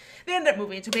seats. They ended up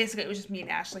moving. So basically, it was just me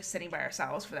and Ashley sitting by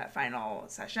ourselves for that final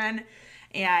session.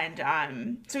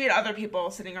 And so we had other people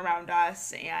sitting around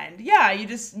us. And yeah, you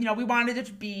just, you know, we wanted it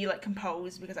to be, like,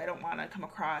 composed because I don't want to come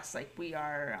across like we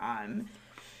are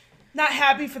not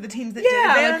happy for the teams that did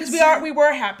advance. Because we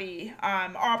were happy.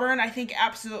 Auburn, I think,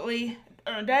 absolutely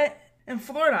earned it. And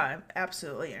Florida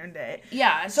absolutely earned it.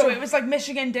 Yeah, so it was like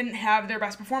Michigan didn't have their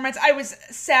best performance. I was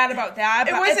sad about that,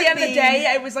 but at the end of the day,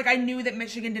 I was like, I knew that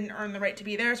Michigan didn't earn the right to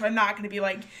be there, so I'm not going to be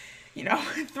like, you know,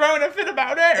 throwing a fit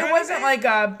about it. It wasn't like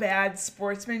a bad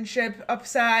sportsmanship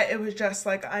upset. It was just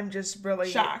like, I'm just really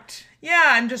shocked. Yeah,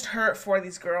 I'm just hurt for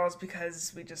these girls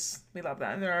because we love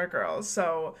them. They're our girls.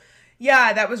 So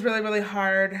yeah, that was really, really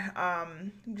hard.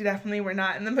 Definitely were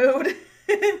not in the mood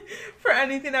for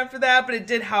anything after that, but it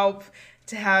did help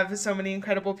to have so many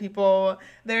incredible people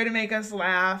there to make us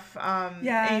laugh.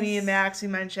 Yes. Amy and Max we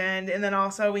mentioned, and then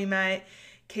also we met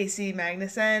Casey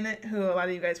Magnuson, who a lot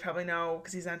of you guys probably know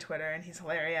because he's on Twitter and he's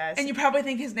hilarious. And you probably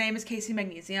think his name is Casey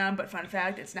Magnesium, but fun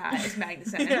fact, it's not. It's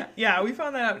Magnuson. Yeah, we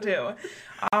found that out too.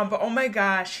 But oh my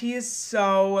gosh, he is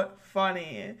so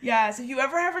funny. Yeah, so if you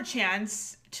ever have a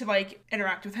chance to, like,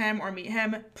 interact with him or meet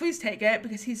him, please take it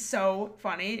because he's so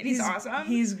funny and he's awesome.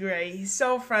 He's great. He's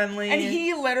so friendly. And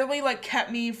he literally, like, kept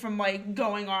me from, like,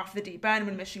 going off the deep end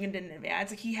when Michigan didn't advance.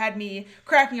 Like, he had me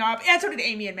cracking up, and so did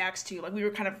Amy and Max too. Like, we were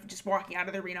kind of just walking out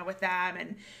of the arena with them,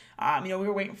 and you know, we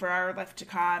were waiting for our lift to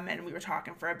come, and we were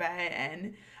talking for a bit,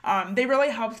 and they really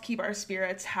helped keep our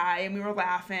spirits high, and we were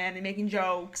laughing and making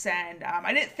jokes, and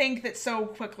I didn't think that so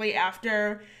quickly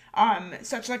after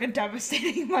such like a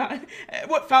devastating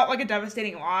what felt like a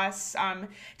devastating loss,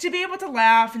 to be able to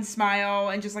laugh and smile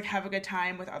and just like have a good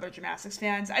time with other gymnastics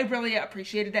fans. I really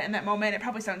appreciated it in that moment. It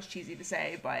probably sounds cheesy to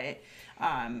say, but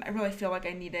I really feel like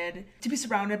I needed to be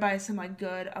surrounded by some like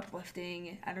good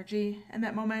uplifting energy in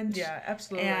that moment. Yeah,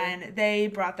 absolutely. And they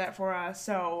brought that for us,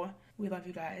 so we love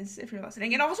you guys if you're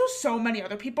listening. And also so many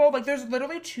other people. Like, there's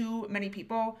literally too many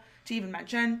people to even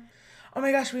mention. Oh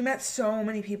my gosh, we met so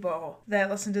many people that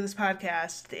listen to this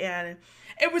podcast, and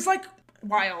it was like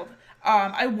wild.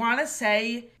 I want to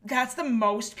say that's the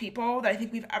most people that I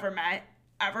think we've ever met,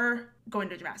 ever, going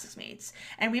to gymnastics meets.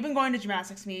 And we've been going to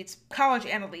gymnastics meets, college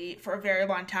and elite, for a very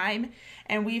long time.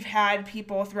 And we've had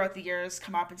people throughout the years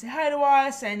come up and say hi to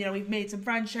us. And, we've made some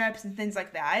friendships and things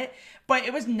like that. But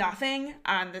it was nothing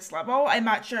on this level. I'm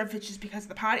not sure if it's just because of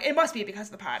the podcast. It must be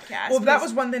because of the podcast. Well, that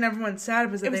was one thing everyone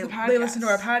said, was that they listened to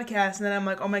our podcast. And then I'm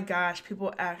like, oh my gosh,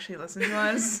 people actually listen to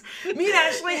us. Me and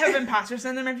Ashley have imposter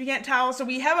syndrome, if you can't tell. So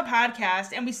we have a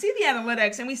podcast, and we see the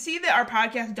analytics, and we see that our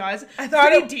podcast does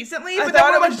pretty decently. But then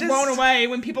we're like blown away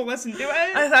when people listen to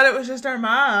it. I thought it was just our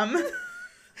mom.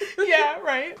 Yeah,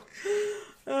 right.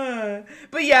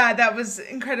 But yeah, that was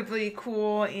incredibly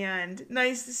cool and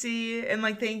nice to see. And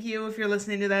thank you if you're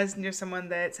listening to this and you're someone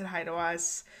that said hi to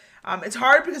us. It's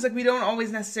hard because we don't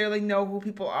always necessarily know who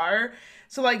people are.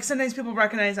 So sometimes people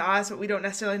recognize us, but we don't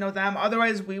necessarily know them.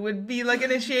 Otherwise, we would be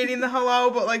initiating the hello,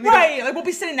 but we'll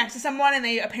be sitting next to someone and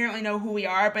they apparently know who we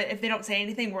are, but if they don't say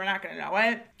anything, we're not gonna know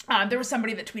it. There was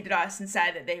somebody that tweeted us and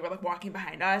said that they were walking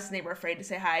behind us and they were afraid to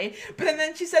say hi. But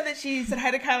then she said that she said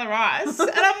hi to Kyla Ross. And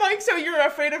I'm like, so you're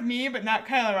afraid of me, but not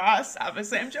Kyla Ross?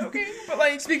 Obviously, I'm joking.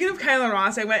 But speaking of Kyla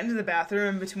Ross, I went into the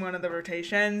bathroom between one of the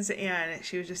rotations and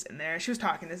she was just in there. She was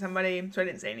talking to somebody, so I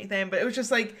didn't say anything. But it was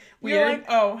just weird. You're like,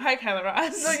 oh, hi, Kyla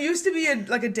Ross. So it used to be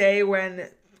a day when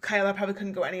Kyla probably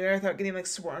couldn't go anywhere without getting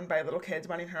swarmed by little kids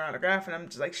wanting her autograph, and I'm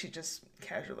just she just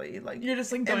casually you're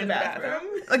just going to the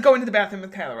bathroom, going to the bathroom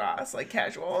with Kyla Ross,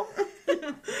 casual.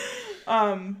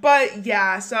 But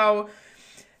yeah, so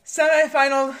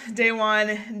semifinal day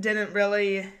one didn't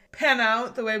really pan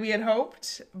out the way we had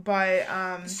hoped, but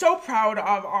so proud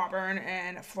of Auburn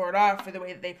and Florida for the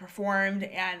way that they performed,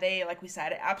 and they, like we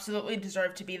said, absolutely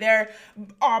deserved to be there.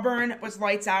 Auburn was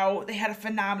lights out. They had a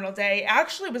phenomenal day.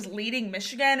 Actually was leading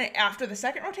Michigan after the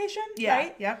second rotation,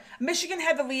 right? Yep. Michigan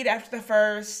had the lead after the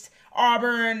first.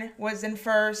 Auburn was in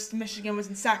first. Michigan was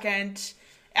in second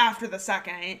after the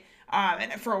second.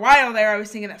 And for a while there, I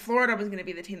was thinking that Florida was going to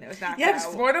be the team that was knocked out. Yeah, because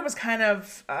Florida was kind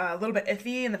of a little bit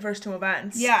iffy in the first two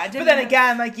events. Yeah. But then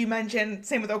again, like you mentioned,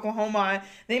 same with Oklahoma,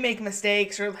 they make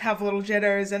mistakes or have little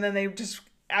jitters, and then they just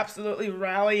absolutely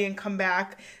rally and come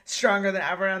back stronger than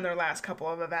ever on their last couple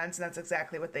of events, and that's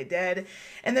exactly what they did.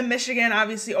 And then Michigan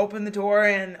obviously opened the door,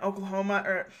 and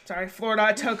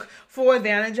Florida took full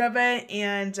advantage of it,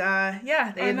 and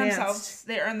they advanced.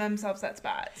 They earned themselves that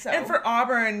spot. So. And for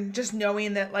Auburn, just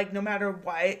knowing that no matter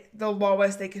what, the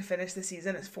lowest they could finish the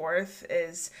season is fourth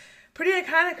is pretty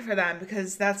iconic for them,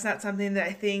 because that's not something that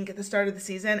I think at the start of the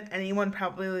season anyone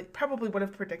probably would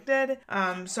have predicted.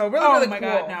 So really cool. Oh my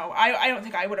God, no. I don't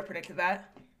think I would have predicted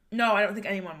that. No, I don't think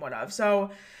anyone would have.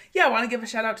 So yeah, I want to give a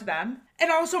shout out to them. And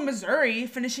also Missouri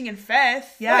finishing in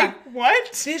fifth. Yeah.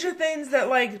 What? These are things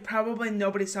that probably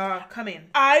nobody saw coming.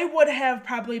 I would have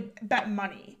probably bet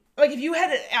money. If you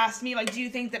had asked me, do you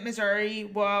think that Missouri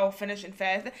will finish in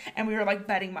fifth? And we were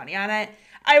betting money on it,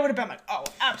 I would have been oh,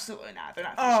 absolutely not. They're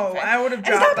not finishing fifth. I would have dropped.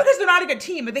 And it's not because they're not a good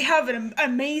team, but they have an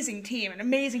amazing team, an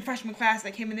amazing freshman class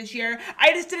that came in this year.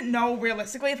 I just didn't know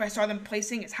realistically if I saw them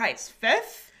placing as high as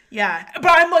fifth. Yeah.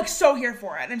 But I'm so here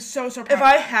for it. I'm so proud. If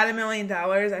I had $1 million,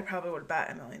 I probably would have bet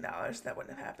 $1 million. That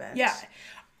wouldn't have happened. Yeah.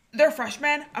 Their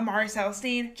freshmen, Amari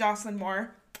Celestine, Jocelyn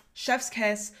Moore, chef's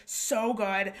kiss, so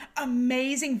good,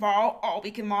 amazing vault all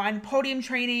weekend long, podium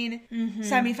training,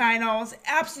 semifinals,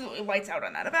 absolutely lights out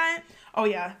on that event. Oh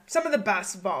yeah, some of the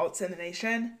best vaults in the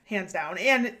nation, hands down.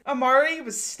 And Amari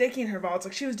was sticking her vaults,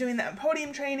 she was doing that in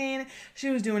podium training, she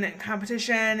was doing it in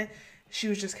competition. She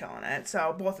was just killing it.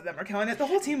 So both of them are killing it. The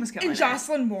whole team was killing it. And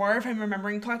Jocelyn Moore, if I'm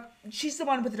remembering correctly, she's the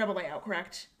one with the double layout,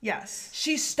 correct? Yes.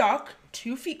 She stuck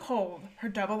 2 feet cold, her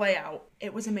double layout.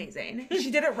 It was amazing.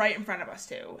 She did it right in front of us,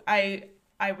 too.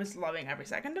 I was loving every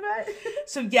second of it.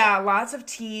 So yeah, lots of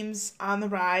teams on the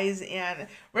rise and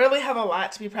really have a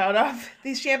lot to be proud of,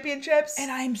 these championships.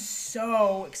 And I'm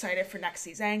so excited for next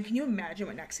season. Can you imagine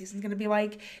what next season's going to be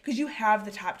like? Because you have the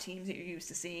top teams that you're used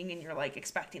to seeing and you're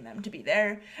expecting them to be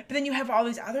there. But then you have all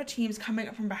these other teams coming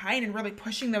up from behind and really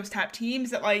pushing those top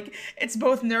teams that it's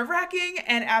both nerve-wracking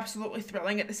and absolutely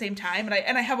thrilling at the same time.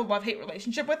 And I have a love-hate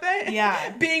relationship with it.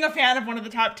 Yeah. Being a fan of one of the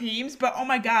top teams. But oh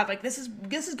my God, this is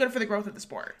good for the growth of the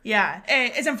sport. Yeah.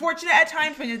 It's unfortunate at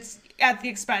times when it's at the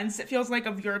expense, it feels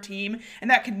of your team, and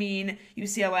that could mean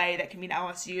UCLA, that could mean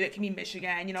LSU, that could mean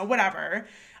Michigan, whatever.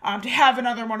 To have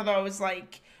another one of those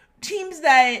teams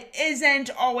that isn't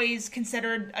always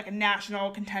considered a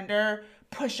national contender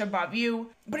push above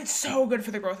you, but it's so good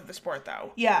for the growth of the sport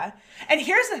though. Yeah. And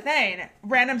here's the thing,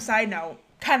 random side note,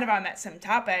 kind of on that same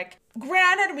topic.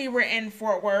 Granted, we were in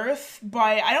Fort Worth,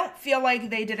 but I don't feel like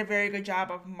they did a very good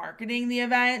job of marketing the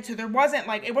event. So there wasn't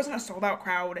it wasn't a sold out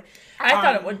crowd. I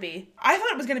thought it would be. I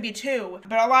thought it was going to be too.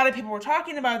 But a lot of people were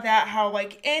talking about that, how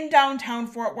in downtown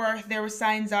Fort Worth, there was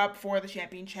signs up for the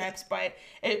championships, but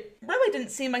it really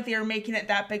didn't seem like they were making it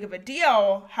that big of a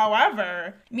deal.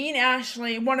 However, me and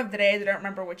Ashley, one of the days, I don't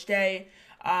remember which day,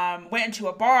 went into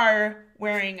a bar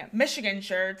wearing Michigan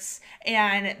shirts,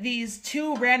 and these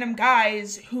two random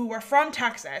guys who were from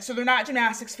Texas, so they're not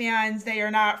gymnastics fans, they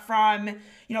are not from,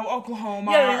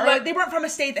 Oklahoma, or they weren't from a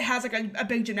state that has a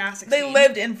big gymnastics They team.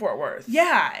 lived in Fort Worth.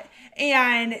 Yeah.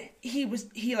 And he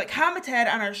commented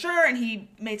on our shirt, and he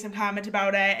made some comment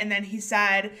about it, and then he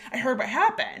said, I heard what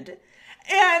happened.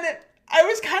 And I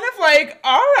was kind of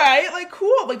all right,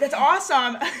 cool, that's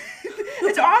awesome.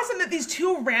 It's awesome that these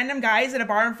two random guys at a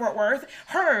bar in Fort Worth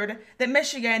heard that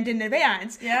Michigan didn't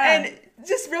advance. Yeah. And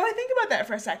just really think about that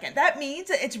for a second. That means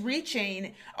that it's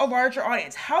reaching a larger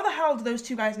audience. How the hell do those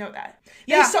two guys know that?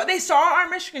 Yeah. They saw our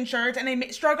Michigan shirts, and they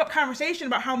struck up conversation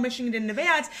about how Michigan didn't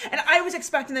advance, and I was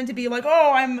expecting them to be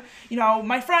I'm,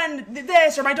 my friend did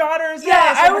this, or my daughter's this,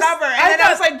 or whatever. And then I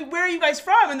was like, where are you guys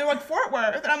from? And they're like, Fort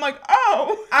Worth. And I'm like,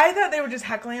 oh. I thought they were just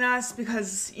heckling us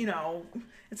because,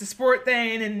 it's a sport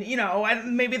thing,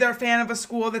 and, maybe they're a fan of a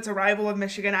school that's a rival of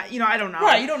Michigan. I don't know.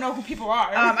 Right, you don't know who people are.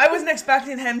 I wasn't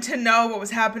expecting him to know what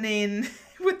was happening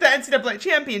with the NCAA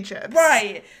championships.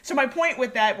 Right. So my point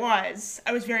with that was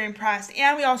I was very impressed.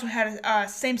 And we also had a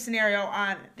same scenario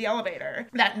on the elevator.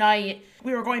 That night,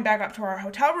 we were going back up to our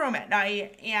hotel room at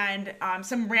night, and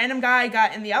some random guy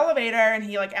got in the elevator, and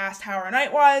he, asked how our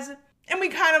night was. And we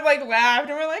kind of, laughed,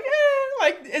 and we're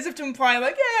as if to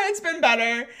imply, it's been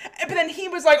better. But then he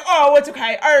was like, oh, it's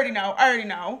okay. I already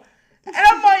know. And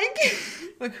I'm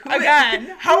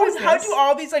again, how do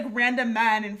all these, random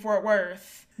men in Fort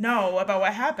Worth know about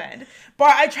what happened? But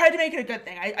I tried to make it a good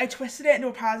thing. I twisted it into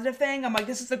a positive thing. I'm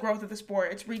this is the growth of the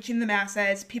sport. It's reaching the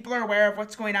masses. People are aware of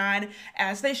what's going on,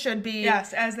 as they should be.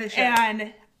 Yes, as they should.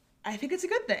 And I think it's a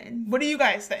good thing. What do you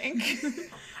guys think?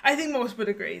 I think most would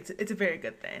agree. It's a very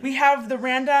good thing. We have the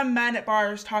random men at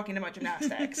bars talking about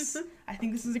gymnastics. I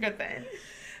think this is a good thing.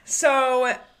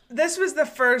 So this was the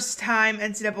first time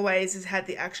NCAA's has had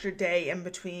the extra day in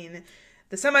between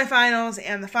the semifinals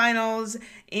and the finals,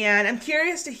 and I'm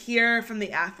curious to hear from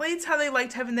the athletes how they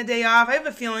liked having the day off. I have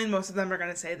a feeling most of them are going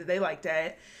to say that they liked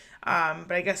it,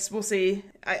 but I guess we'll see.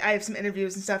 I have some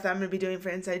interviews and stuff that I'm going to be doing for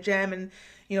Inside Gym, and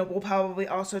we'll probably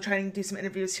also try to do some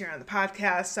interviews here on the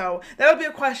podcast. So that'll be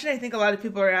a question I think a lot of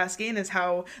people are asking, is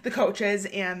how the coaches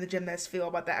and the gymnasts feel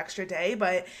about the extra day.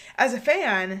 But as a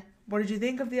fan, what did you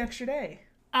think of the extra day?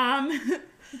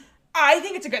 I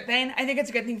think it's a good thing. I think it's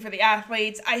a good thing for the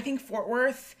athletes. I think Fort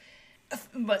Worth,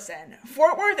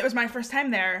 it was my first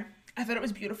time there. I thought it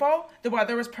was beautiful. The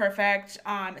weather was perfect.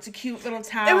 It's a cute little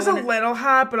town. It was a little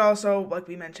hot, but also, like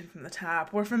we mentioned from the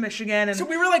top, we're from Michigan, and so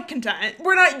we were content.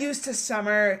 We're not used to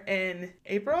summer in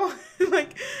April.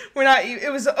 We're not.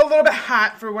 It was a little bit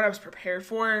hot for what I was prepared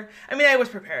for. I mean, I was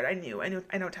prepared.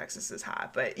 I know Texas is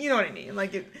hot, but you know what I mean.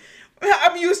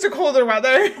 I'm used to colder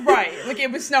weather. Right.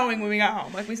 It was snowing when we got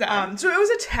home, like we said. So it was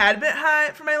a tad bit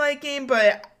hot for my liking,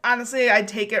 but honestly, I'd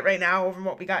take it right now over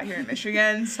what we got here in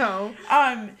Michigan, so.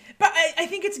 But I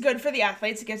think it's good for the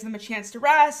athletes. It gives them a chance to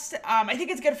rest. I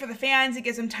think it's good for the fans. It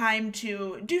gives them time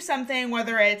to do something,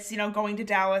 whether it's, going to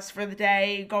Dallas for the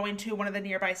day, going to one of the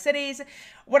nearby cities.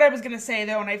 What I was going to say,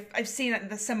 though, and I've seen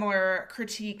the similar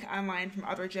critique online from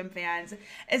other gym fans,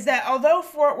 is that although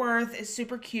Fort Worth is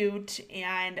super cute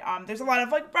and there's a lot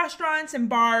of restaurants and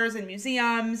bars and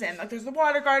museums and there's the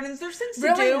water gardens, there's things to do.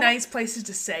 Really nice places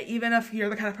to sit, even if you're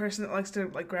the kind of person that likes to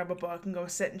grab a book and go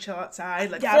sit and chill outside.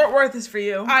 Fort Worth is for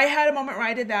you. I had a moment where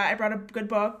I did that. I brought a good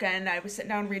book and I was sitting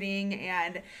down reading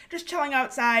and just chilling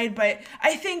outside. But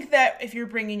I think that if you're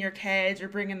bringing your kids or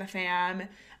bringing the fam,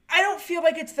 I don't feel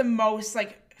like it's the most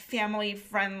family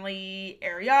friendly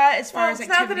area as far as activities.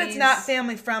 It's not that it's not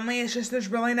family friendly. It's just there's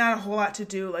really not a whole lot to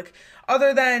do.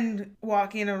 Other than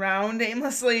walking around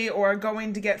aimlessly or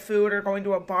going to get food or going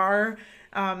to a bar.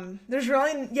 There's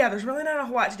really not a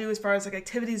whole lot to do as far as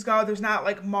activities go. There's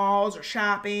not malls or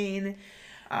shopping.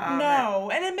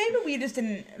 No, and then maybe we just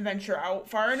didn't venture out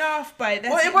far enough, but it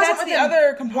wasn't that's the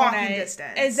other component, walking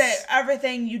distance. Is that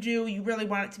everything you do, you really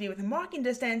want it to be within walking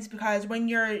distance, because when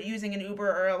you're using an Uber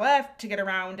or a Lyft to get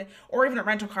around, or even a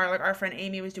rental car, like our friend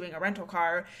Amy was doing a rental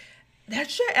car, that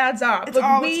shit adds up. It's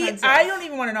all expensive. I don't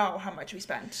even want to know how much we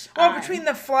spent. Well, between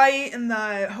the flight and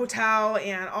the hotel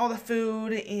and all the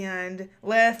food and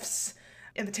lifts,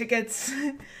 And the tickets.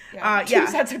 Yeah, two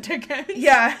sets of tickets.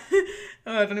 Yeah.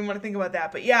 Oh, I don't even want to think about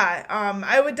that. But yeah,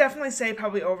 I would definitely say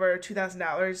probably over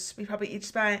 $2,000 we probably each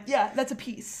spent. Yeah, that's a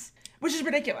piece, which is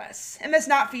ridiculous. And that's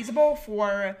not feasible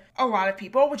for a lot of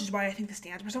people, which is why I think the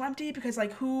stands were so empty, because,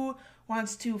 like, who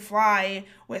wants to fly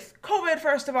with COVID,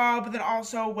 first of all, but then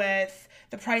also with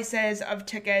the prices of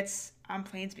tickets on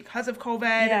planes because of COVID.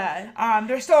 Yeah.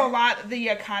 There's still a lot the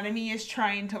economy is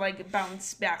trying to, like,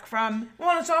 bounce back from.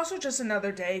 Well, it's also just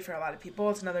another day for a lot of people.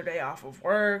 It's another day off of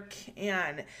work.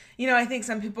 And, you know, I think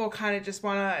some people kind of just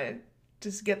want to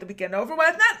just get the weekend over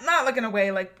with. Not like in a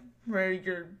way, like, where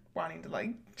you're wanting to, like,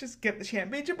 just get the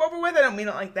championship over with. I don't mean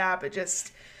it like that, but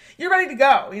just... you're ready to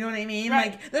go, you know what I mean?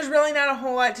 Right. Like, there's really not a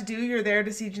whole lot to do. You're there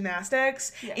to see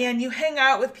gymnastics, and you hang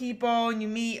out with people, and you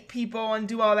meet people, and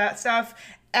do all that stuff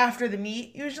after the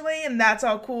meet, usually, and that's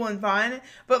all cool and fun.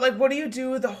 But, like, what do you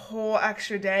do the whole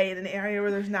extra day in an area where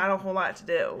there's not a whole lot to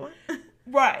do?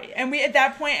 Right. And we, at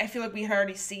that point, I feel like we had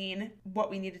already seen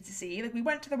what we needed to see. Like, we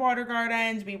went to the water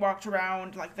gardens, we walked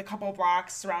around, like, the couple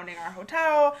blocks surrounding our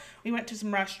hotel, we went to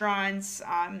some restaurants.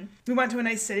 We went to a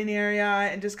nice sitting area,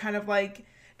 and just kind of, like...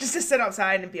 just to sit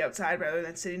outside and be outside rather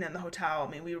than sitting in the hotel.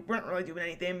 I mean, we weren't really doing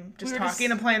anything, just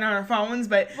talking and playing on our phones,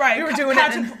 but we were doing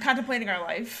it. Contemplating our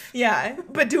life. Yeah,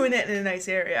 but doing it in a nice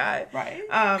area. Right.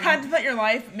 Contemplate your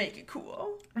life, make it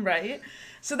cool. Right.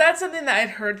 So that's something that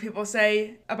I'd heard people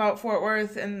say about Fort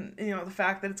Worth, and, you know, the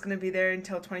fact that it's going to be there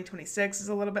until 2026 is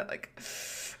a little bit like,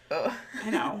 ugh. I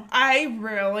know. I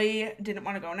really didn't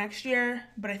want to go next year,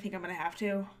 but I think I'm going to have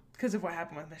to. Because of what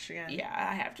happened with Michigan. Yeah,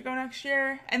 I have to go next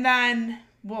year. And then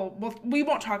we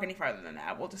won't talk any farther than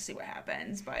that. We'll just see what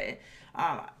happens. But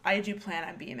I do plan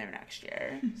on being there next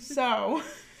year. So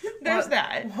there's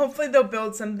that. Hopefully they'll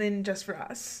build something just for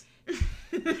us.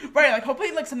 Right, like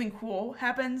hopefully like something cool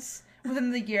happens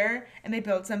within the year and they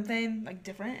build something like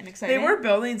different and exciting. They were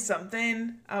building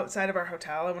something outside of our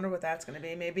hotel. I wonder what that's going to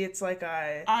be. Maybe it's like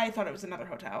a... I thought it was another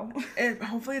hotel.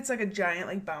 Hopefully it's like a giant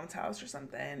like bounce house or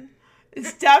something.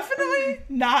 It's definitely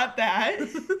not that.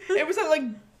 It was a, like,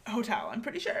 hotel, I'm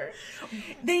pretty sure.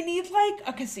 They need, like,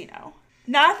 a casino.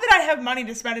 Not that I have money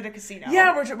to spend at a casino.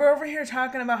 Yeah, we're over here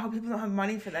talking about how people don't have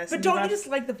money for this. But don't you just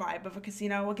like the vibe of a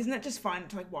casino? Like, isn't it just fun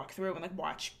to, like, walk through and, like,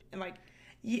 watch and, like...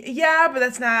 Yeah, but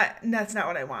that's not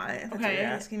what I want. That's what you're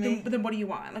asking me. Then what do you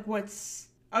want? Like, what's...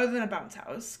 other than a bounce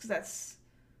house, because that's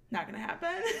not going to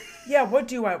happen. Yeah, what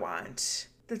do I want?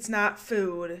 That's not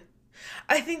food.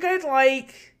 I think I'd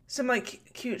like... some,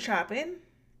 like, cute shopping.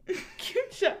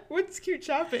 What's cute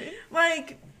shopping?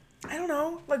 Like, I don't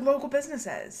know, like local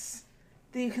businesses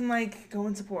that you can, like, go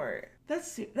and support. I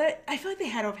feel like they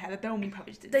had to have had it, though, and we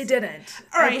probably just didn't. They didn't.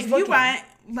 All right, if you want,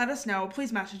 let us know.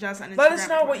 Please message us on Instagram. Let us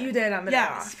know what you did on the day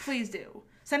off. Yes, please do.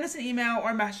 Send us an email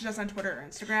or message us on Twitter or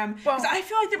Instagram. Because I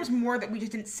feel like there was more that we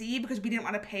just didn't see because we didn't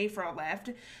want to pay for a lift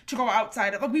to go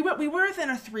outside. Like, we were within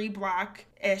a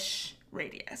 3-block-ish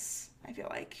radius. I feel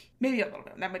like maybe a little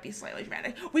bit. That might be slightly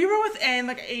dramatic. We were within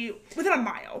a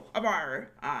mile of our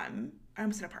I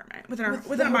almost said apartment. Within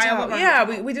a mile of our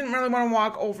hotel. we didn't really want to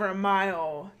walk over a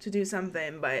mile to do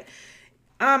something, but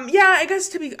yeah, I guess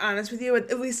to be honest with you,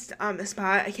 at least on the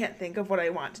spot, I can't think of what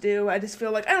I want to do. I just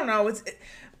feel like I don't know.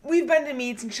 We've been to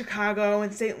meets in Chicago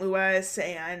and St. Louis,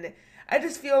 and I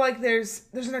just feel like there's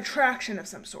an attraction of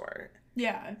some sort.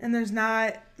 Yeah. And there's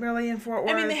not really in Fort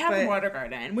Worth. I mean, they have a water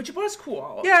garden, which was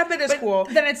cool. Yeah, but it's cool.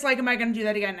 Then it's like, am I going to do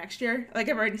that again next year? Like,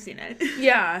 I've already seen it.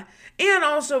 Yeah. And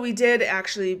also, we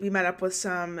met up with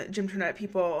some Gymternet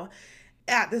people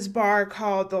at this bar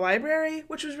called The Library,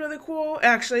 which was really cool,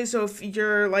 actually. So if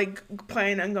you're, like,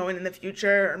 planning on going in the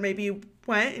future, or maybe you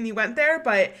went there,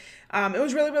 but it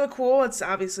was really, really cool. It's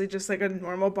obviously just, like, a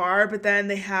normal bar, but then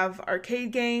they have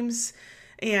arcade games,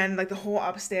 and, like, the whole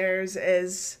upstairs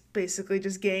is basically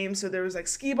just games. So there was like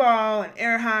skee ball and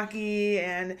air hockey,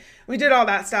 and we did all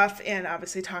that stuff, and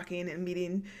obviously talking and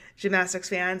meeting gymnastics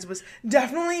fans was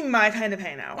definitely my kind of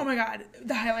hangout. Oh my god,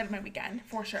 the highlight of my weekend,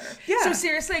 for sure. Yeah. So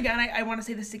seriously, again, I want to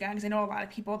say this again because I know a lot of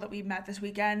people that we met this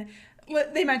weekend,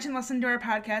 they mentioned listening to our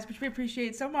podcast, which we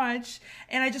appreciate so much,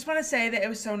 and I just want to say that it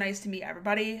was so nice to meet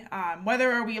everybody,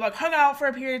 whether we like hung out for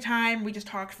a period of time, we just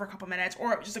talked for a couple minutes,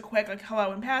 or it was just a quick like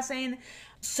hello in passing.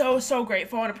 So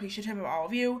grateful and appreciative of all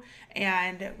of you,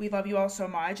 and we love you all so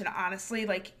much, and honestly,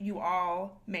 like, you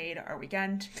all made our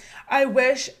weekend. I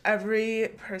wish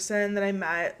every person that I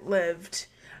met lived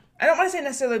I don't want to say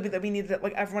necessarily that we need to,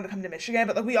 like, everyone to come to Michigan,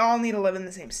 but, like, we all need to live in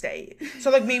the same state. So,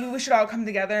 like, maybe we should all come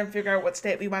together and figure out what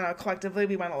state we want to collectively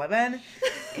live in.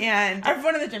 And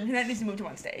everyone in the gym tonight needs to move to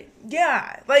one state.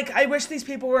 Yeah. Like, I wish these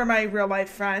people were my real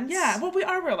life friends. Yeah, well, we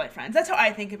are real life friends. That's how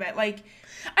I think of it. Like,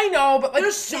 I know, but, like,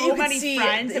 there's so many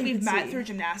friends that we've met through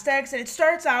gymnastics, and it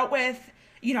starts out with,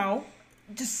 you know,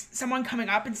 just someone coming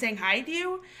up and saying hi to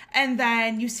you, and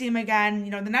then you see them again,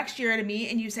 you know, the next year to meet,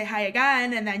 and you say hi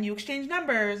again, and then you exchange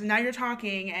numbers, and now you're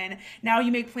talking, and now you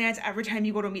make plans every time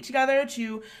you go to meet together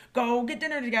to go get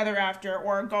dinner together after,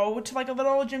 or go to, like, a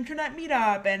little gym turnette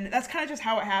meetup, and that's kind of just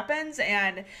how it happens.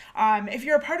 And if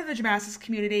you're a part of the gymnastics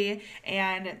community,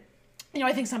 and you know,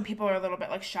 I think some people are a little bit,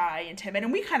 like, shy and timid,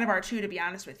 and we kind of are too, to be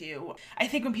honest with you. I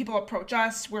think when people approach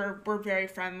us, we're very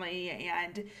friendly,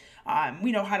 and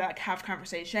we know how to, like, have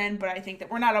conversation, but I think that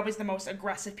we're not always the most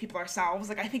aggressive people ourselves.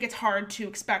 Like, I think it's hard to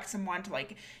expect someone to,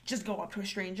 like, just go up to a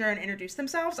stranger and introduce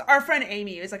themselves. Our friend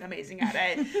Amy is, like, amazing at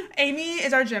it. Amy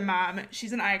is our gym mom.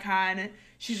 She's an icon.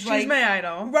 She's like, my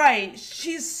idol. Right.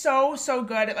 She's so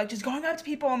good at, like, just going up to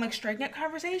people and, like, striking up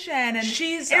conversation, and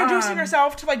she's introducing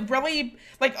herself to, like, really,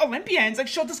 like, Olympians. Like,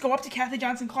 she'll just go up to Kathy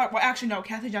Johnson-Clark. Well, actually, no,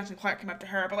 Kathy Johnson-Clark came up to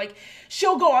her, but, like,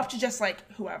 she'll go up to just, like,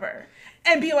 whoever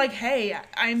and be like, hey,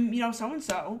 I'm, you know,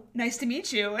 so-and-so. Nice to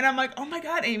meet you. And I'm like, oh my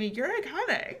God, Amy, you're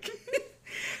iconic.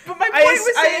 But my point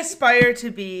was saying, I aspire to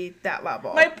be that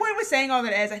level. My point was saying all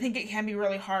that is, I think it can be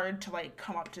really hard to, like,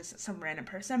 come up to some random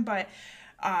person, but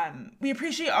we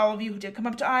appreciate all of you who did come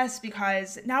up to us,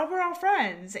 because now we're all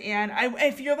friends. And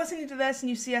if you're listening to this and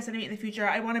you see us at a meet in the future,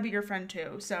 I want to be your friend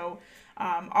too. So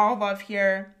all love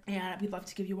here, and we'd love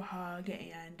to give you a hug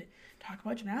and talk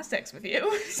about gymnastics with you.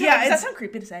 So, yeah, does that sound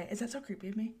creepy to say? Is that so creepy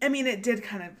of me? I mean, it did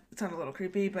kind of sound a little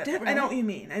creepy, but really? I know what you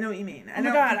mean. Oh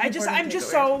my God, I'm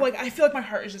just so, like, I feel like my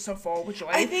heart is just so full with joy.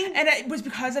 I think, and it was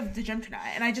because of the gym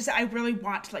tonight, and I really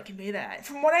want to, like, convey that.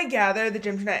 From what I gather, the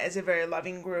gym tonight is a very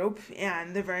loving group,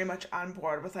 and they're very much on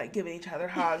board with, like, giving each other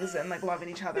hugs and, like, loving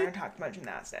each other and talking about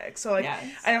gymnastics. So, like,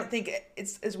 yes. I don't think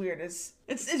it's as weird as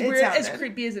it's weird, as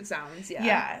creepy as it sounds.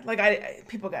 Yeah, like,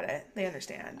 people get it, they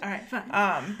understand. All right,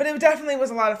 fine. But it definitely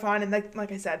was a lot of fun, and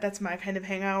like I said, that's my kind of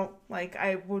hangout. Like,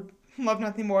 I would love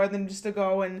nothing more than just to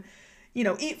go and, you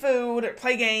know, eat food or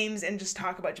play games and just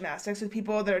talk about gymnastics with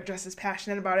people that are just as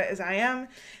passionate about it as I am.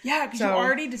 Yeah, because you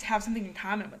already just have something in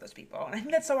common with those people, and I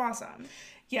think that's so awesome.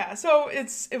 Yeah, so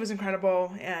it was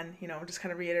incredible, and, you know, just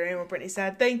kind of reiterating what Brittany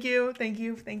said. Thank you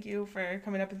for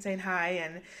coming up and saying hi,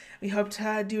 and we hope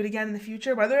to do it again in the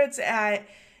future, whether it's at,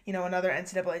 you know, another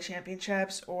NCAA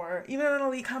championships or even an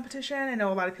elite competition. I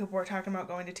know a lot of people were talking about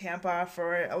going to Tampa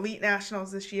for elite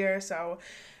nationals this year, so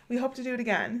we hope to do it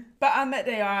again. But on that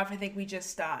day off, I think we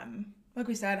just, like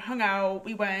we said, hung out.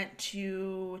 We went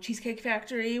to Cheesecake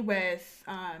Factory with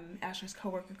Ashley's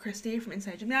coworker Christy from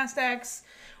Inside Gymnastics.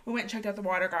 We went and checked out the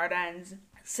water gardens.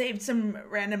 Saved some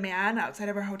random man outside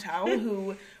of our hotel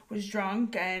who was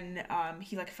drunk, and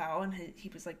he, like, fell, and he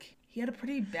was, like, he had a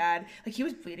pretty bad, like, he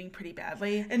was bleeding pretty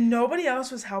badly. And nobody else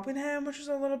was helping him, which was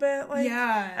a little bit, like,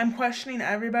 yeah. I'm questioning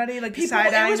everybody, like,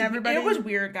 side-eyeing everybody. It was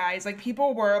weird, guys. Like,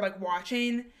 people were, like,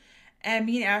 watching, and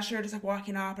me and Ashley are just, like,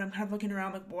 walking up, and I'm kind of looking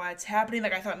around, like, what's happening?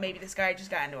 Like, I thought maybe this guy just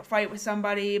got into a fight with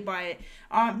somebody, but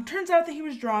turns out that he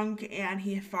was drunk, and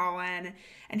he had fallen,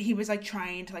 and he was, like,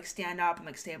 trying to, like, stand up and,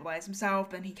 like, stabilize himself,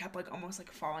 but then he kept, like, almost,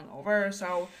 like, falling over,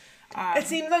 so it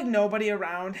seemed like nobody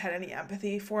around had any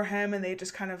empathy for him, and they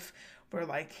just kind of were,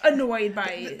 like, annoyed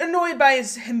by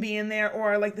him being there,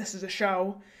 or, like, this is a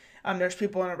show. There's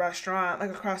people in a restaurant, like,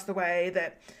 across the way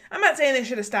that, I'm not saying they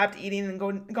should have stopped eating and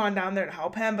gone down there to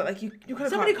help him, but, like, you could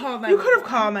have called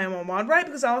 911, right?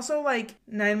 Because also, like,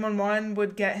 911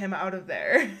 would get him out of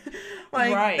there.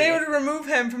 Like, right. They would remove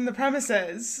him from the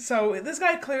premises. So this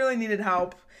guy clearly needed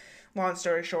help, long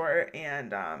story short,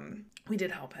 and we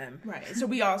did help him. Right. So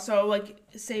we also, like,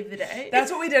 saved the day.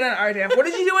 That's what we did on our day off. What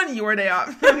did you do on your day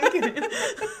off? I'm kidding.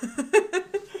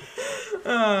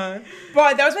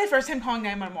 But that was my first time calling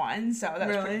 911, so that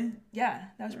was really?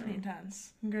 That was pretty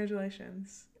intense.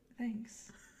 Congratulations.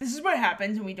 Thanks. This is what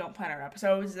happens when we don't plan our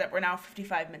episodes, that we're now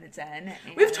 55 minutes in.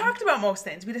 We've talked about most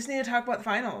things. We just need to talk about the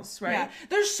finals, right? Yeah.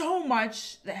 There's so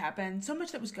much that happened, so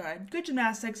much that was good. Good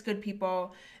gymnastics, good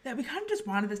people, that we kind of just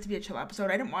wanted this to be a chill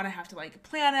episode. I didn't want to have to, like,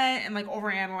 plan it and, like,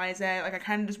 overanalyze it. Like, I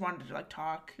kind of just wanted to, like,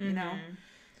 talk, you know?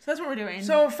 So that's what we're doing.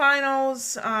 So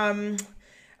finals,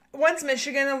 once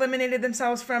Michigan eliminated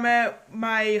themselves from it,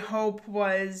 my hope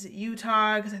was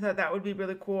Utah, because I thought that would be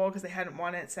really cool, because they hadn't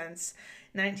won it since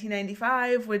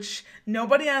 1995, which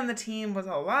nobody on the team was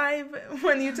alive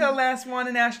when Utah last won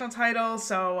a national title.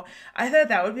 So I thought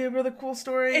that would be a really cool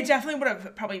story. It definitely would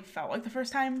have probably felt like the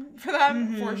first time for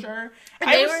them, for sure.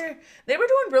 They were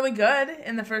doing really good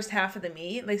in the first half of the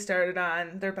meet. They started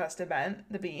on their best event,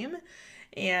 the beam.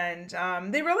 And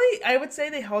they really, I would say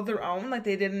they held their own. Like,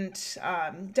 they didn't,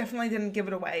 definitely didn't give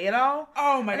it away at all.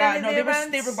 Oh my God, no,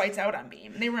 they were lights out on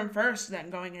beam. They were in first then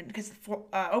going in, because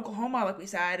Oklahoma, like we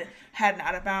said, had an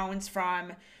out of bounds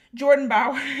from Jordan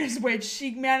Bowers, which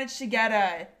she managed to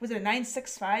get was it a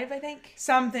 9.65, I think?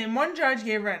 Something. One judge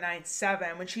gave her a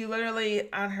 9.7, when she literally,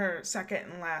 on her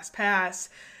second and last pass,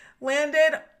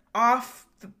 landed off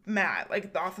the mat,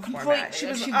 like off the floor mat. She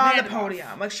was on the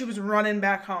podium. Like, she was running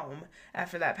back home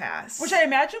after that pass. Which I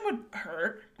imagine would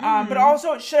hurt. But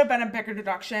also it should have been a bigger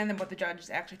deduction than what the judges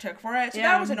actually took for it. So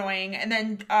that was annoying. And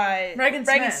then Reagan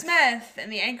Smith in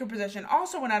the anchor position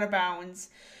also went out of bounds.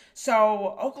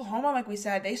 So Oklahoma, like we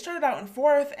said, they started out in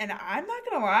fourth, and I'm not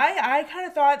gonna lie, I kind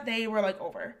of thought they were like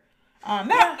over.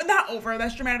 Not over,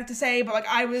 that's dramatic to say, but like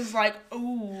I was like,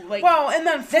 ooh, like, well, and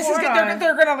then Florida,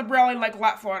 they're gonna really like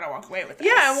let Florida walk away with this.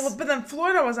 Yeah, well, but then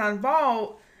Florida was on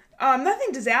vault.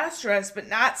 Nothing disastrous, but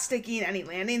not sticking any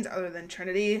landings other than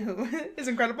Trinity, who is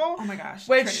incredible. Oh my gosh,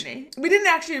 which Trinity. We didn't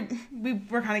actually, we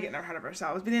were kind of getting ahead of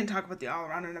ourselves. We didn't talk about the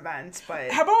all-around events, but...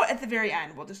 How about at the very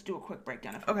end, we'll just do a quick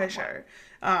breakdown of okay, sure.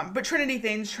 But Trinity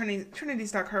things, Trinity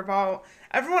stuck her vault.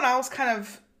 Everyone else kind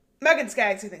of... Megan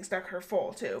Skaggs, I think, stuck her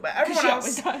full, too. But everyone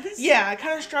else... does. Yeah,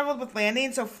 kind of struggled with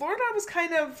landing. So Florida was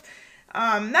kind of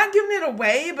not giving it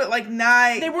away, but like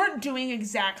not... They weren't doing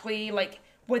exactly like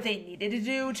what they needed to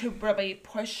do to really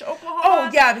push Oklahoma. Oh,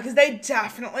 yeah, because they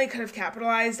definitely could have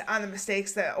capitalized on the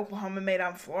mistakes that Oklahoma made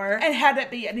on floor. And had it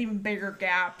be an even bigger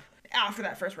gap after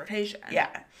that first rotation.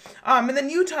 Yeah. And then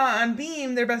Utah on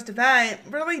beam, their best event,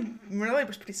 really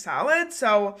was pretty solid.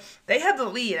 So they had the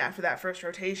lead after that first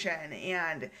rotation.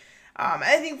 And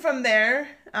I think from there,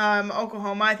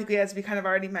 Oklahoma, I think as we kind of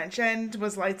already mentioned,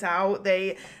 was lights out.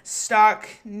 They stuck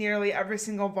nearly every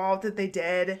single vault that they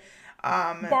did.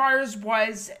 Bars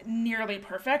was nearly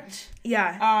perfect.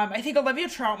 Yeah. I think Olivia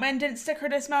Troutman didn't stick her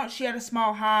dismount. She had a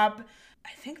small hop. I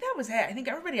think that was it. I think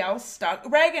everybody else stuck.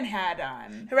 Reagan had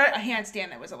a handstand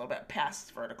that was a little bit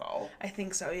past vertical. I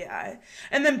think so, yeah.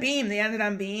 And then beam, they ended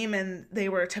on beam, and they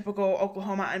were typical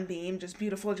Oklahoma on beam, just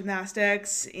beautiful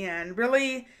gymnastics, and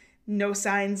really no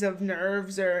signs of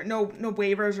nerves or no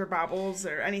wavers or bobbles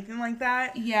or anything like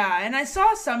that. Yeah, and I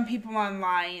saw some people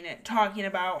online talking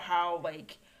about how,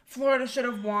 like, Florida should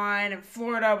have won, and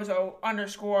Florida was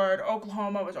underscored,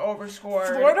 Oklahoma was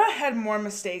overscored. Florida had more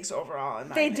mistakes overall, in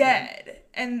my opinion. They did,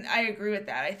 and I agree with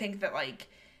that. I think that, like,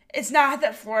 it's not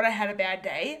that Florida had a bad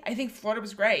day. I think Florida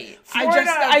was great.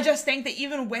 I just think that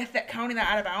even with that counting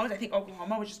that out of bounds, I think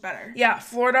Oklahoma was just better. Yeah,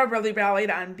 Florida really rallied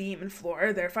on beam and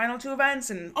floor, their final two events,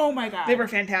 and oh my God, they were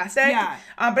fantastic. Yeah.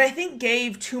 But I think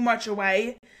gave too much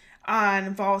away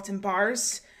on vault and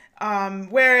bars,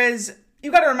 whereas...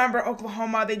 You got to remember,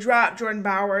 Oklahoma, they dropped Jordan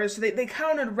Bowers, so they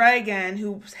counted Reagan,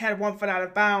 who had 1 foot out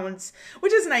of bounds,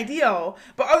 which isn't ideal,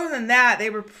 but other than that, they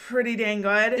were pretty dang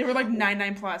good. They were like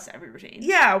 9.9 plus every routine.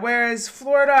 Yeah, whereas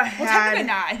Florida had... Well, technically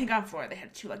not. I think on floor they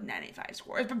had 2 like 9.85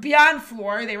 scores, but beyond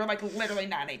floor, they were like literally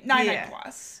 9.9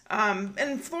 plus.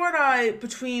 And Florida,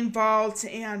 between vault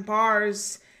and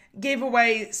bars, gave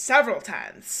away several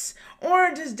tenths,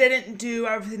 or just didn't do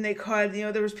everything they could. You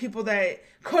know, there was people that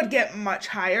could get much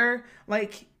higher,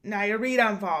 like Naya Reed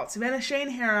on vault, Savannah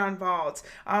Shanehair on vault,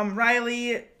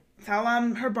 Riley fell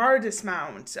on her bar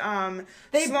dismount, Sloan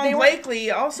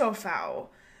Blakely also fell.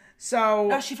 So...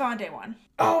 No, she fell on day one.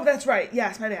 Oh, that's right.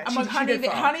 Yes, my bad. I'm like,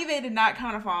 honey, they did not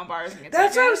count a fall on bars.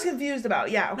 That's what I was confused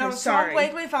about. Yeah, okay, sorry. Sloan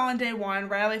Blakely fell on day one,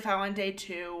 Riley fell on day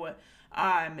two.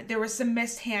 There was some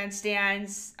missed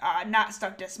handstands, not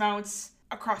stuck dismounts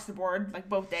across the board, like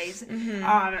both days.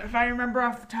 Mm-hmm. If I remember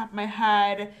off the top of my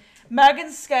head, Megan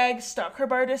Skaggs stuck her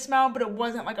bar dismount, but it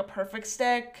wasn't like a perfect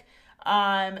stick.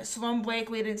 Sloan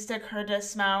Blakely didn't stick her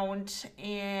dismount,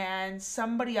 and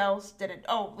somebody else didn't.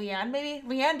 Oh, Leanne, maybe?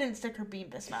 Leanne didn't stick her beam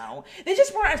dismount. They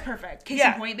just weren't as perfect. Case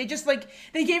in point, they just, like,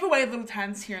 they gave away little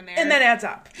tenths here and there. And that adds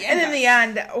up. Yeah, and in the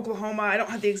end, Oklahoma, I don't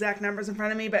have the exact numbers in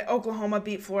front of me, but Oklahoma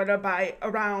beat Florida by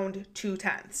around 2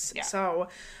 tenths. Yeah. So,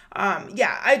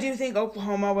 I do think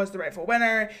Oklahoma was the rightful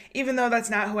winner, even though that's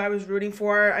not who I was rooting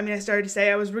for. I mean, I started to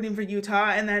say I was rooting for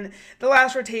Utah, and then the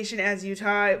last rotation as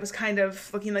Utah, it was kind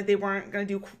of looking like they weren't going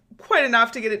to do quite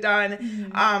enough to get it done.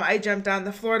 Mm-hmm. I jumped on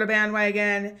the Florida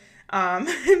bandwagon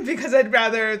because I'd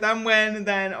rather them win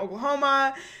than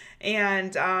Oklahoma.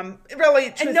 And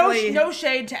really, truthfully, and no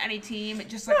shade to any team,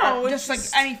 just like like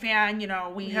any fan,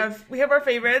 we have our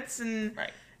favorites, and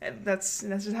right. That's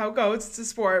just how it goes. It's a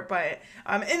sport, but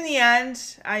in the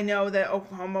end, I know that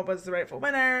Oklahoma was the rightful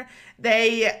winner.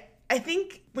 I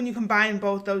think when you combine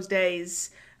both those days,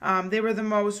 they were the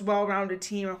most well-rounded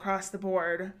team across the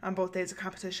board on both days of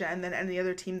competition than any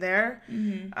other team there.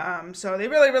 Mm-hmm. So they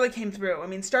really, really came through. I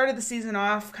mean, started the season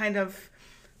off kind of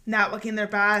not looking their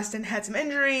best and had some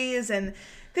injuries, and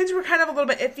things were kind of a little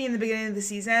bit iffy in the beginning of the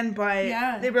season, but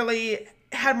they really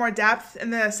had more depth in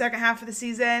the second half of the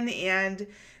season and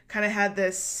kind of had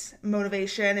this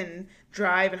motivation and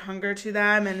drive and hunger to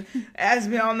them. And as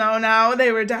we all know now,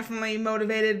 they were definitely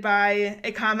motivated by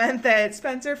a comment that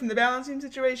Spencer from the balancing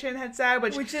situation had said,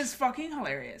 which is fucking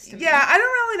hilarious to me. Yeah, I don't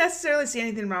really necessarily see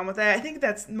anything wrong with it. I think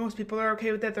that's most people are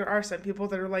okay with it. There are some people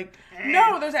that are like,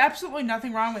 no, there's absolutely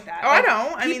nothing wrong with that. Oh, like, I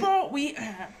know.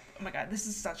 Oh my god, this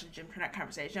is such a Jim Turnett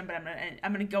conversation, but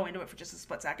I'm gonna go into it for just a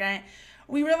split second.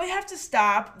 We really have to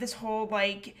stop this whole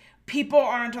people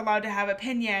aren't allowed to have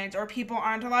opinions, or people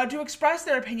aren't allowed to express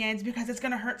their opinions because it's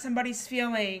gonna hurt somebody's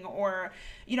feeling, or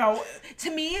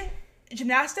to me,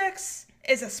 gymnastics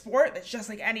is a sport that's just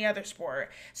like any other sport.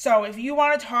 So if you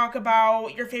want to talk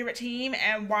about your favorite team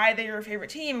and why they're your favorite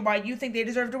team and why you think they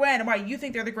deserve to win and why you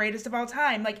think they're the greatest of all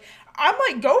time,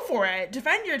 I'm go for it.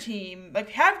 Defend your team.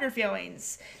 Have your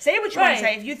feelings. Say what you want to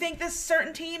say. If you think this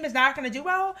certain team is not going to do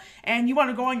well and you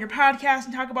want to go on your podcast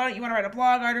and talk about it, you want to write a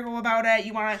blog article about it,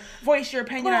 you want to voice your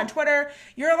opinion on Twitter,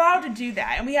 you're allowed to do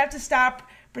that. And we have to stop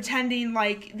pretending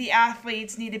the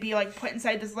athletes need to be put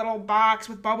inside this little box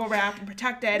with bubble wrap and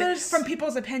protected from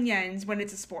people's opinions when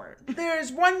it's a sport.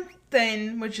 There's one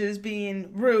thing which is being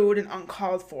rude and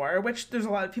uncalled for, which there's a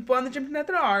lot of people on the gym tonight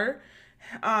that are.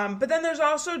 But then there's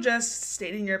also just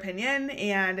stating your opinion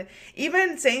and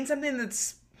even saying something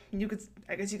that's you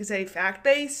could say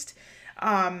fact-based.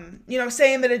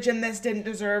 Saying that a gymnast didn't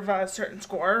deserve a certain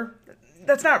score.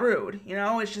 That's not rude,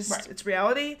 it's just, It's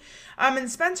reality. And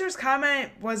Spencer's comment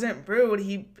wasn't rude.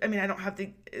 I don't have the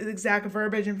exact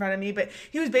verbiage in front of me, but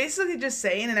he was basically just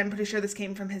saying, and I'm pretty sure this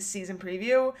came from his season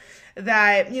preview,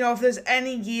 that, if there's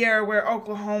any year where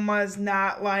Oklahoma's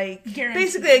not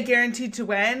basically guaranteed to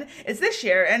win, it's this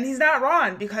year. And he's not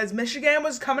wrong, because Michigan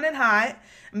was coming in hot.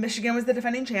 Michigan was the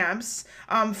defending champs.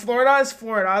 Florida is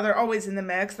Florida. They're always in the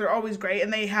mix. They're always great.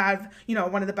 And they have,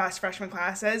 one of the best freshman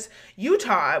classes.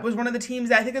 Utah was one of the teams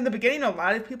that I think in the beginning, a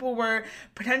lot of people were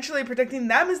potentially predicting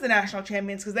them as the national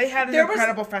champions because they had an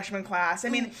incredible freshman class.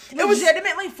 It was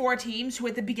legitimately 4 teams who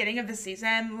at the beginning of the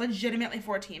season,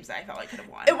 four teams that I felt could have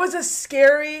won. It was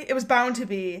it was bound to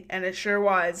be, and it sure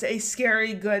was, a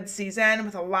scary good season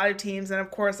with a lot of teams. And of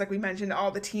course, like we mentioned,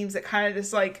 all the teams that kind of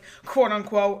just quote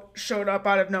unquote showed up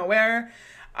out of nowhere.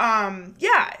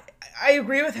 I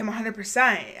agree with him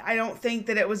 100%. I don't think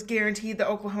that it was guaranteed that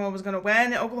Oklahoma was going to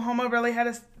win. Oklahoma really had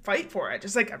to fight for it,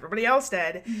 just like everybody else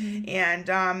did. Mm-hmm. And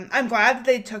I'm glad that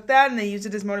they took that and they used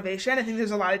it as motivation. I think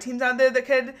there's a lot of teams out there that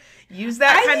could use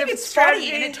that kind of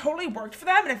strategy. Funny, and it totally worked for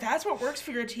them. And if that's what works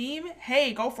for your team,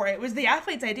 hey, go for it. It was the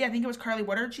athlete's idea. I think it was Carly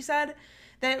Woodard, she said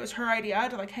that it was her idea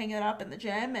to hang it up in the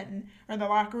gym or in the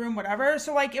locker room, whatever.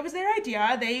 So it was their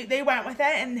idea. They went with it,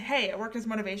 and hey, it worked as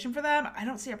motivation for them. I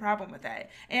don't see a problem with it.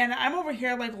 And I'm over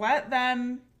here let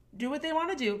them do what they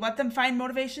want to do. Let them find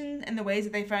motivation in the ways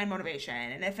that they find motivation.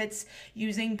 And if it's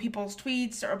using people's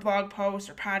tweets or blog posts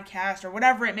or podcast or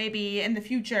whatever it may be in the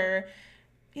future,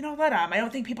 let them. I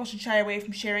don't think people should shy away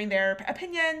from sharing their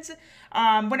opinions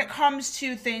when it comes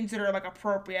to things that are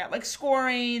appropriate, like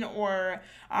scoring or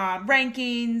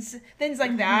rankings, things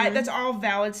like that. Mm-hmm. That's all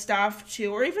valid stuff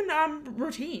too. Or even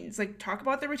routines. Talk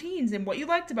about the routines and what you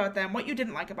liked about them, what you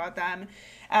didn't like about them.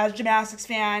 As gymnastics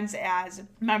fans, as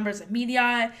members of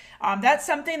media, that's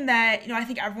something that I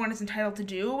think everyone is entitled to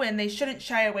do, and they shouldn't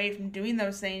shy away from doing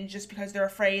those things just because they're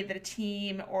afraid that a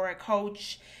team or a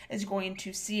coach is going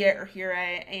to see it or hear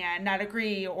it and not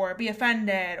agree or be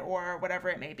offended or whatever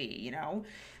it may be.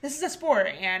 This is a sport,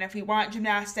 and if we want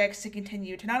gymnastics to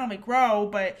continue to not only grow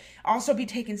but also be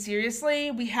taken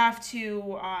seriously, we have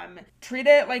to treat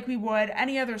it like we would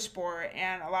any other sport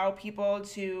and allow people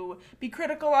to be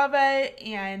critical of it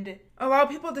and allow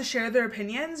people to share their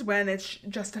opinions when it's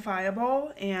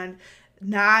justifiable and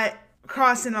not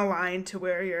crossing a line to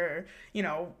where you're,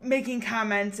 making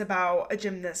comments about a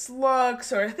gymnast's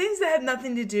looks or things that have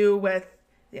nothing to do with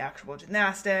the actual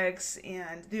gymnastics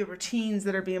and the routines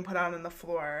that are being put out on the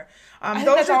floor.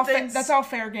 That's all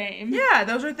fair game. Yeah,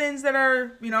 those are things that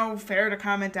are, fair to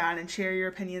comment on and share your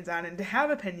opinions on and to have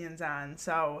opinions on.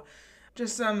 So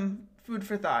just some food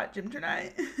for thought, Jim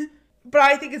tonight. But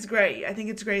I think it's great. I think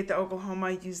it's great that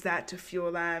Oklahoma used that to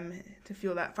fuel them, to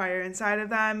fuel that fire inside of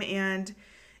them. And,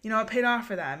 it paid off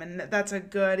for them. And that's a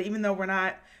good, even though we're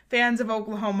not fans of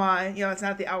Oklahoma, it's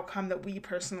not the outcome that we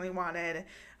personally wanted.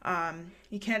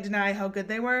 You can't deny how good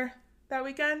they were that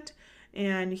weekend.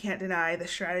 And you can't deny the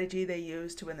strategy they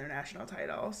used to win their national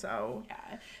title. So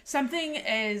yeah, something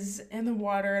is in the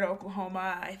water at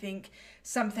Oklahoma. I think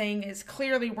something is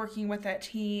clearly working with that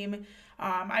team.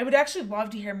 I would actually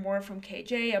love to hear more from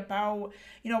KJ about,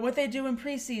 what they do in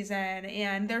preseason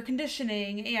and their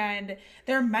conditioning and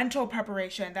their mental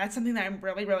preparation. That's something that I'm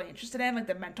really, really interested in, like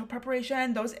the mental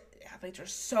preparation. Those athletes are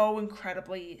so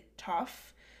incredibly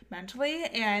tough mentally,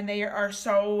 and they are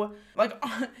so,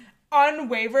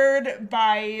 unwavered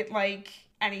by,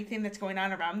 anything that's going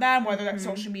on around them, whether that's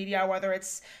social media, whether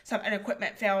it's an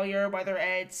equipment failure, whether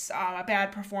it's a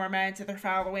bad performance that they're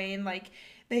following,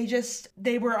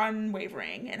 they were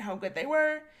unwavering in how good they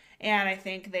were. And I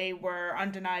think they were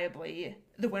undeniably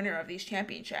the winner of these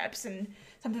championships. And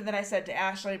something that I said to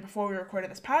Ashley before we recorded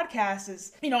this podcast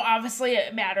is, obviously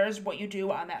it matters what you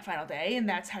do on that final day, and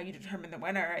that's how you determine the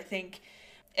winner. I think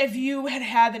if you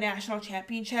had the national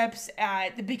championships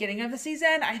at the beginning of the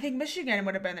season, I think Michigan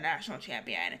would have been the national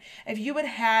champion. If you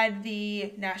had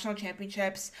the national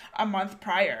championships a month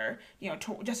prior,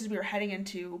 just as we were heading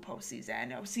into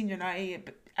postseason, senior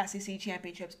night, SEC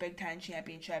championships, Big Ten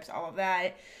championships, all of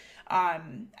that, I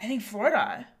think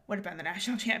Florida would have been the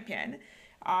national champion.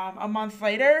 A month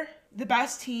later, the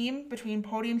best team between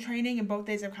podium training and both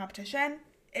days of competition,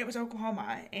 it was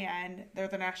Oklahoma, and they're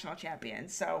the national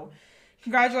champions. So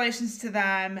congratulations to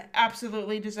them.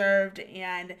 Absolutely deserved,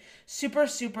 and super,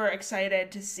 super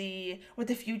excited to see what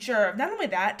the future of not only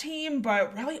that team,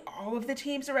 but really all of the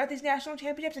teams that were at these national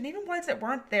championships, and even ones that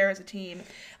weren't there as a team.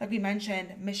 Like we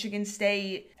mentioned, Michigan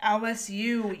State,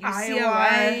 LSU,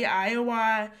 UCLA,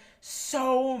 Iowa.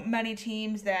 So many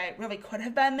teams that really could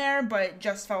have been there, but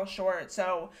just fell short.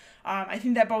 So I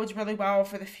think that bodes really well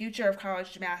for the future of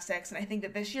college gymnastics. And I think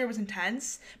that this year was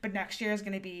intense, but next year is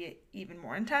going to be even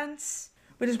more intense.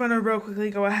 We just want to real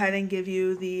quickly go ahead and give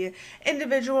you the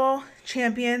individual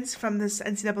champions from this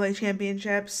NCAA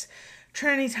championships.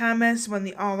 Trinity Thomas won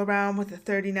the all-around with a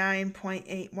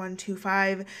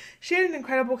 39.8125. She had an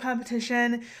incredible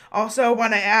competition. Also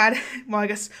want to add, I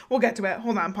guess we'll get to it.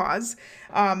 Hold on, pause.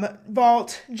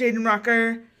 Vault, Jaden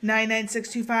Rucker,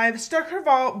 99625. Stuck her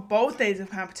vault both days of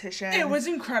competition. It was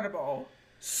incredible.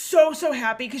 So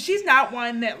happy, because she's not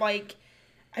one that, I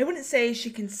wouldn't say she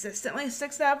consistently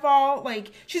sticks that vault.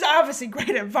 She's obviously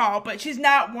great at vault, but she's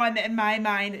not one that in my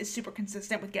mind is super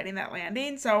consistent with getting that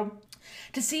landing. So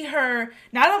to see her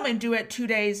not only do it 2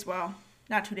 days, well,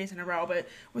 not 2 days in a row, but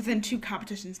within two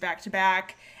competitions back to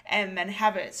back, and then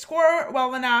have it score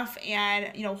well enough and,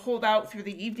 hold out through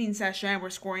the evening session where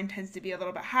scoring tends to be a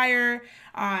little bit higher,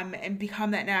 and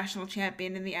become that national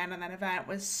champion in the end on that event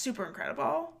was super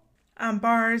incredible. On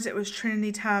bars, it was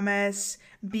Trinity Thomas,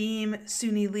 beam,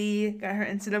 Suni Lee, got her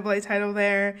NCAA title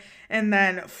there, and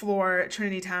then floor,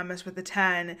 Trinity Thomas with a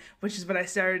 10, which is what I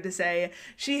started to say.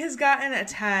 She has gotten a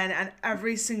 10 on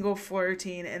every single floor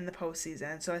routine in the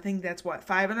postseason, so I think that's,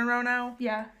 5 in a row now?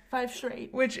 Yeah, 5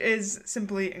 straight. Which is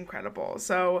simply incredible.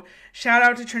 So, shout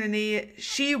out to Trinity.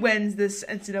 She wins this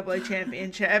NCAA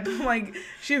championship.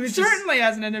 She was certainly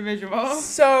as an individual.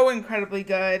 So incredibly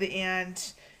good, and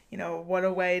what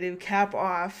a way to cap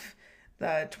off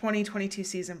the 2022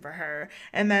 season for her.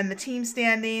 And then the team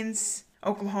standings,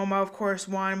 Oklahoma, of course,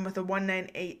 won with a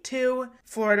 1982.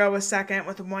 Florida was second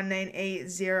with a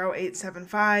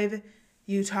 1980.875.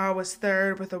 Utah was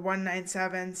third with a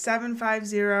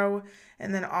 1977.750.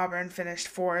 And then Auburn finished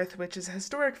fourth, which is a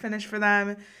historic finish for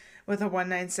them, with a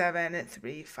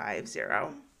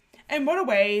 1997.350. And what a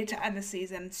way to end the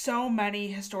season. So many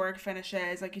historic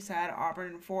finishes. Like you said,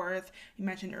 Auburn 4th. You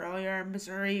mentioned earlier,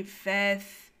 Missouri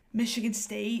 5th. Michigan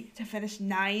State to finish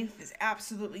 9th is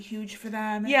absolutely huge for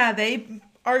them. Yeah, they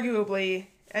arguably,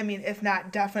 if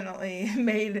not definitely,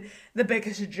 made the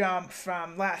biggest jump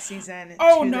from last season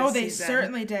to this season.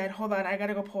 Certainly did. Hold on, I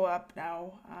gotta go pull up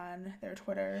now on their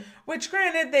Twitter. Which,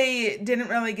 granted, they didn't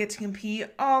really get to compete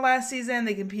all last season.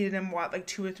 They competed in,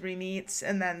 2 or 3 meets,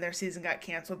 and then their season got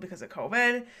canceled because of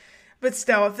COVID. But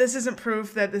still, if this isn't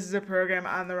proof that this is a program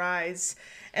on the rise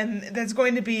and that's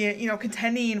going to be,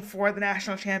 contending for the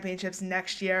national championships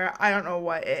next year, I don't know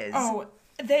what is. Oh,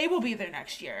 they will be there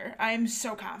next year. I'm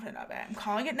so confident of it. I'm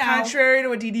calling it now. Contrary to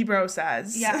what DD Bro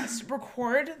says. Yes.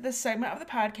 Record this segment of the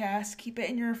podcast. Keep it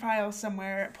in your files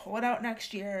somewhere. Pull it out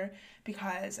next year,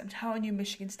 because I'm telling you,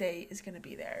 Michigan State is going to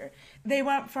be there. They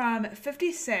went from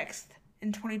 56th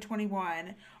in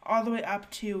 2021 all the way up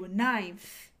to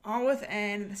 9th all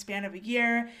within the span of a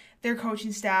year. Their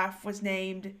coaching staff was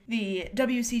named the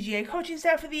WCGA coaching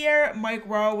staff of the year. Mike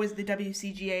Rowe was the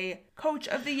WCGA coach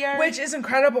of the year. Which is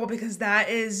incredible because that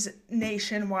is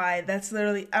nationwide. That's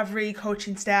literally every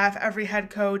coaching staff, every head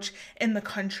coach in the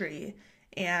country.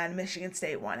 And Michigan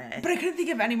State won it. But I couldn't think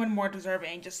of anyone more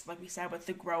deserving, just like we said, with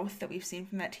the growth that we've seen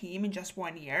from that team in just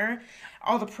 1 year.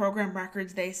 All the program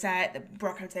records they set, the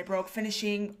records they broke,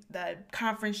 finishing the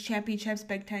conference championships,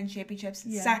 Big Ten championships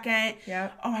second.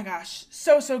 Yeah. Oh my gosh,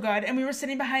 so good. And we were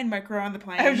sitting behind Mike Rowe on the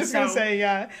plane. I was just going to say,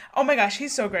 yeah. Oh my gosh,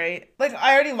 he's so great. Like,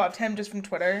 I already loved him just from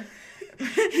Twitter.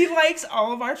 He likes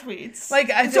all of our tweets. Like,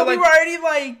 I feel so like... we were already,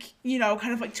 like, you know,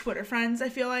 kind of like Twitter friends, I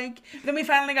feel like. Then we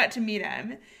finally got to meet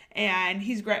him. And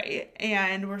he's great,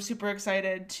 and we're super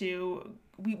excited to,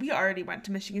 we already went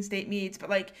to Michigan State meets, but,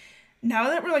 like, now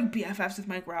that we're, like, BFFs with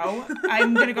Mike Rowe,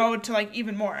 I'm gonna go to, like,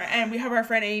 even more, and we have our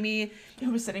friend Amy,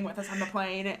 who was sitting with us on the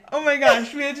plane. Oh my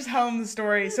gosh, we had to tell him the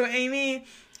story. So Amy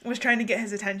was trying to get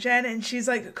his attention, and she's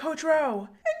like, Coach Rowe,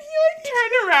 and he, like,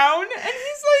 turned around, and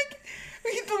he's,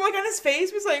 like, the look on his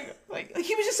face was, like,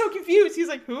 he was just so confused. He's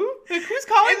like, who? Like, who's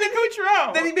calling me Coach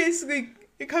Rowe? Then he basically...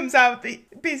 It comes out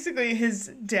that basically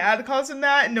his dad calls him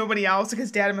that and nobody else, because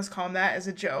his dad must call him that as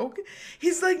a joke.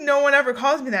 He's like, no one ever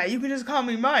calls me that. You can just call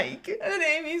me Mike. And then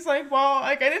Amy's like, well,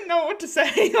 like, I didn't know what to say.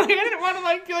 Like, I didn't want to,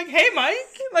 like, be like, hey, Mike.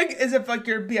 Like, as if, like,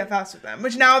 you're BFFs with them,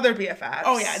 which now they're BFFs.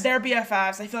 Oh, yeah, they're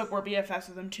BFFs. I feel like we're BFFs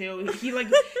with them, too. He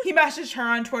messaged her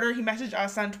on Twitter. He messaged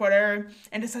us on Twitter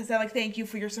and just said, like, thank you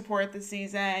for your support this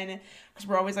season. Because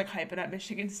we're always, like, hyping up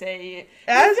Michigan State.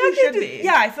 As we should be.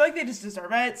 Yeah, I feel like they just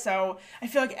deserve it. So I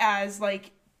feel like as,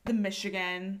 like, the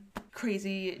Michigan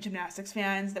crazy gymnastics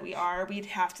fans that we are, we'd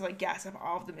have to, like, gas up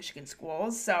all of the Michigan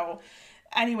schools. So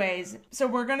anyways, so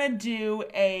we're going to do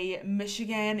a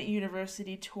Michigan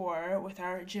University tour with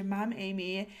our gym mom,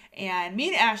 Amy. And me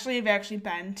and Ashley have actually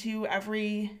been to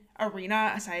every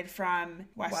arena aside from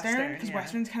Western, because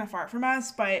Western's kind of far from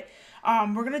us, but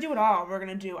we're going to do it all. We're going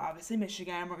to do, obviously,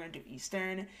 Michigan. We're going to do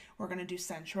Eastern. We're going to do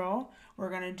Central.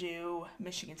 We're going to do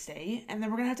Michigan State. And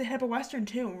then we're going to have to hit up a Western,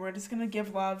 too. We're just going to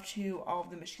give love to all of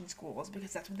the Michigan schools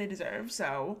because that's what they deserve.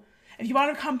 So if you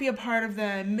want to come be a part of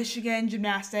the Michigan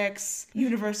Gymnastics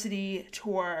University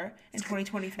Tour in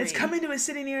 2023. It's coming to a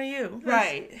city near you.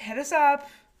 Right. Hit us up.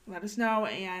 Let us know,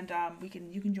 and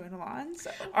you can join along.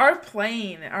 So our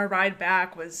ride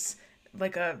back was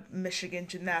like a Michigan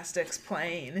gymnastics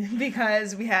plane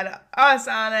because we had us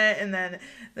on it, and then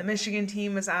the Michigan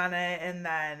team was on it,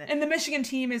 and the Michigan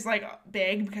team is like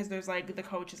big because there's like the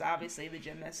coaches, obviously, the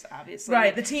gymnasts, obviously,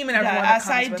 right, the team and everyone the that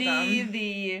SID, comes with them.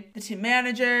 the team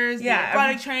managers, the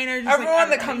athletic trainers,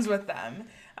 everyone that comes with them.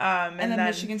 And then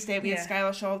Michigan State, we had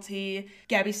Skylar Schulte,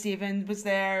 Gabby Stevens was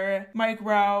there, Mike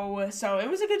Rowe. So it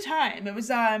was a good time. It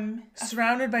was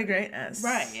surrounded by greatness.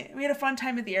 Right. We had a fun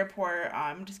time at the airport.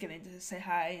 Just getting to say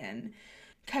hi and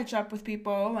catch up with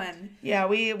people. And yeah,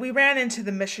 we ran into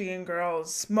the Michigan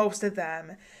girls, most of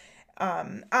them,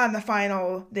 on the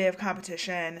final day of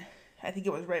competition. I think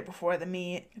it was right before the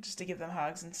meet, just to give them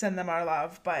hugs and send them our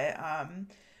love. But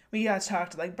we got to talk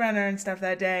to, like, Brenner and stuff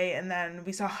that day, and then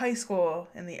we saw high school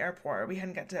in the airport. We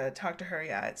hadn't got to talk to her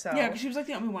yet, so... Yeah, because she was, like,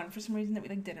 the only one, for some reason, that we,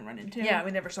 like, didn't run into. Yeah,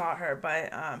 we never saw her,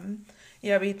 but,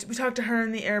 yeah, we talked to her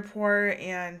in the airport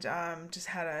and just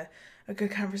had a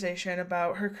good conversation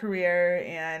about her career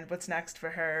and what's next for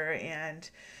her, and,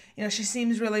 you know, she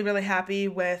seems really, really happy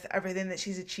with everything that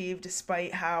she's achieved,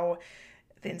 despite how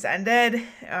things ended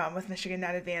with Michigan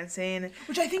not advancing.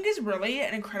 Which I think is really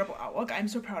an incredible outlook. I'm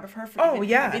so proud of her for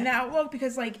having that outlook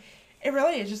because, like, it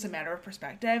really is just a matter of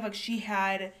perspective. Like, she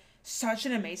had such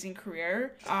an amazing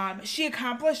career. She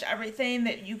accomplished everything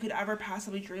that you could ever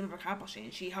possibly dream of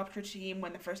accomplishing. She helped her team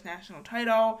win the first national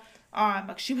title.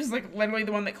 Like, she was, like, literally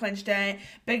the one that clinched it.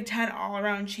 Big Ten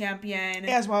all-around champion.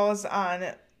 As well as on,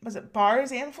 was it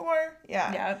bars and floor?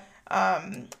 Yeah. Yeah.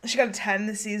 She got a 10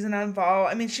 this season on vault.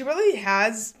 I mean, she really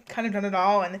has kind of done it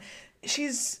all, and she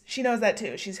knows that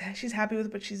too. She's happy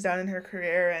with what she's done in her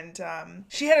career, and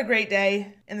she had a great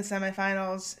day in the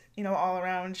semifinals. You know, all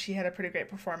around, she had a pretty great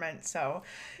performance. So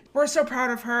we're so proud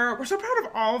of her. We're so proud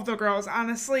of all of the girls.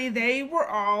 Honestly, they were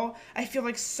all, I feel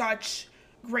like, such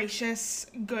gracious,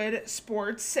 good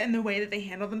sports in the way that they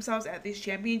handled themselves at these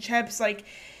championships. Like,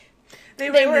 They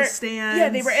were in the stands. Yeah,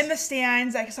 they were in the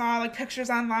stands. I saw, like, pictures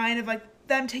online of, like,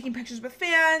 them taking pictures with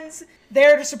fans,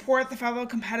 there to support the fellow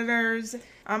competitors.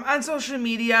 On social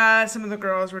media, some of the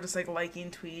girls were just, like,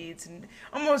 liking tweets and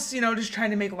almost, you know, just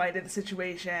trying to make light of the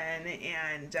situation.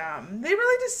 And they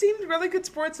really just seemed really good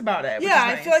sports about it. Yeah,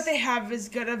 I feel like they have as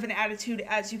good of an attitude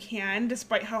as you can,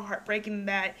 despite how heartbreaking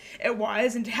that it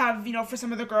was. And to have, you know, for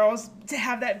some of the girls, to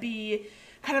have that be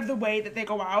kind of the way that they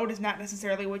go out is not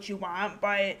necessarily what you want,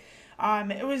 but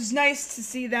it was nice to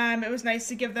see them. It was nice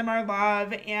to give them our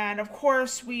love. And of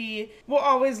course, we will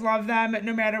always love them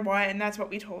no matter what. And that's what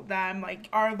we told them. Like,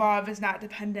 our love is not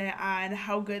dependent on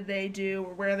how good they do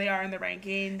or where they are in the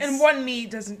rankings. And one meet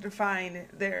doesn't define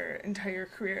their entire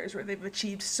careers, where they've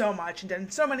achieved so much and done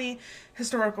so many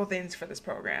historical things for this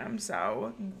program.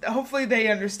 So hopefully they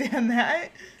understand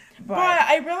that. But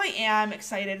I really am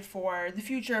excited for the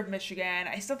future of Michigan.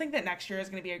 I still think that next year is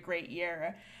going to be a great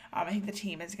year. I think the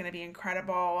team is going to be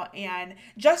incredible. And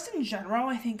just in general,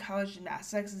 I think college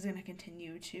gymnastics is going to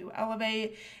continue to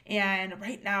elevate. And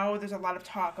right now, there's a lot of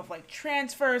talk of, like,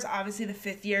 transfers. Obviously, the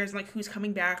fifth years, and, like, who's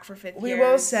coming back for fifth years. We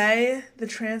will say the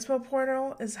transfer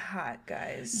portal is hot,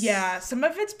 guys. Yeah, some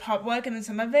of it's public, and then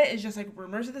some of it is just, like,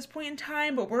 rumors at this point in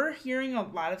time. But we're hearing a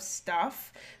lot of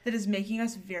stuff that is making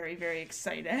us very, very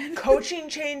excited. Coaching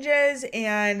changes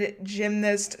and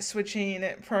gymnast switching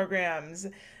programs.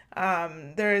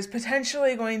 There is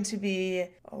potentially going to be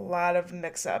a lot of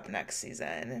mix-up next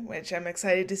season, which I'm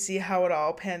excited to see how it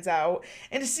all pans out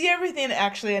and to see everything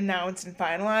actually announced and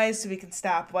finalized so we can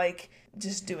stop, like,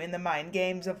 just doing the mind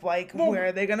games of, like, where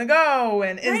are they going to go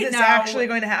and is this actually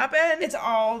going to happen? It's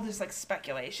all just, like,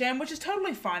 speculation, which is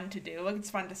totally fun to do. Like, it's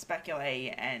fun to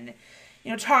speculate and,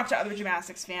 you know, talk to other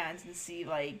gymnastics fans and see,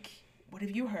 like, what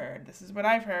have you heard? This is what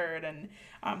I've heard, and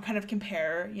kind of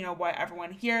compare, you know, what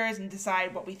everyone hears and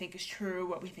decide what we think is true,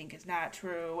 what we think is not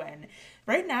true. And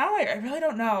right now, I really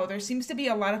don't know. There seems to be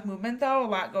a lot of movement, though, a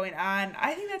lot going on.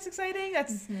 I think that's exciting.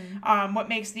 That's what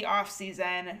makes the off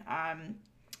season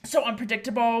so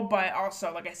unpredictable, but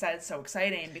also, like I said, so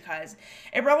exciting because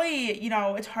it really, you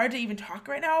know, it's hard to even talk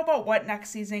right now about what next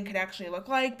season could actually look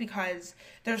like because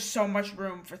there's so much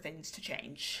room for things to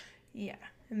change. Yeah.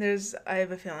 And I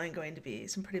have a feeling, going to be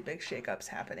some pretty big shakeups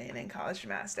happening in college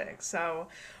gymnastics. So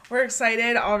we're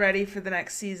excited already for the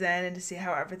next season and to see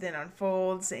how everything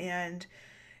unfolds. And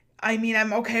I mean,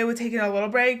 I'm okay with taking a little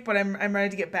break, but I'm ready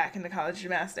to get back into college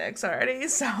gymnastics already.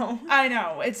 So I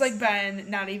know. It's like been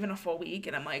not even a full week,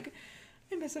 and I'm like,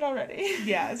 I miss it already.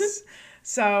 Yes.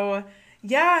 So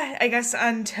yeah, I guess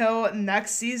until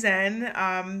next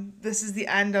season, this is the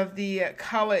end of the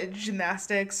college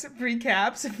gymnastics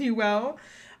recaps, if you will.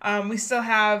 We still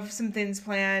have some things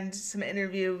planned, some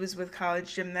interviews with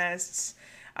college gymnasts.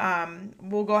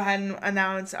 We'll go ahead and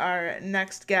announce our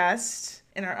next guest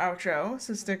in our outro,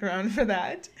 so stick around for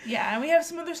that. Yeah, and we have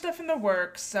some other stuff in the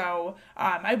works, so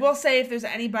I will say if there's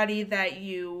anybody that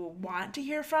you want to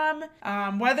hear from,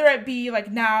 whether it be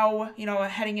like now, you know,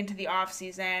 heading into the off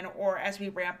season or as we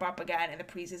ramp up again in the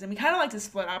preseason, we kind of like to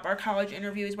split up our college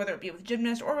interviews, whether it be with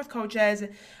gymnasts or with coaches.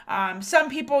 Some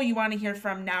people you want to hear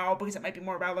from now because it might be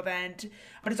more relevant,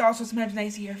 but it's also sometimes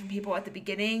nice to hear from people at the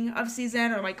beginning of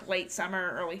season or like late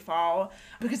summer, early fall,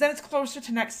 because then it's closer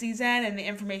to next season and the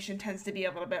information tends to be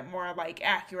a little bit more like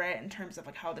accurate in terms of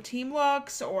like how the team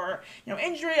looks or, you know,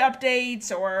 injury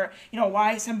updates or, you know,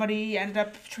 why somebody ended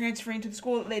up transferring to the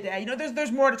school that they did. You know,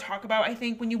 there's more to talk about, I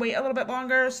think, when you wait a little bit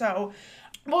longer. So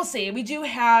we'll see. We do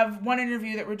have one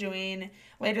interview that we're doing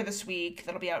later this week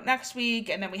that'll be out next week,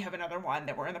 and then we have another one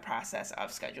that we're in the process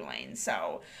of scheduling.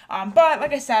 So, but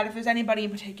like I said, if there's anybody in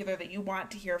particular that you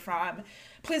want to hear from,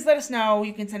 please let us know.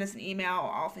 You can send us an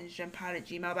email,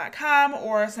 allthingsgympod@gmail.com,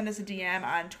 or send us a DM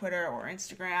on Twitter or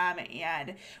Instagram,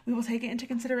 and we will take it into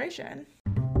consideration.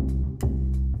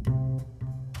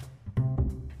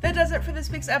 That does it for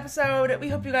this week's episode. We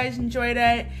hope you guys enjoyed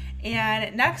it.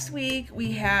 And next week,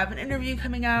 we have an interview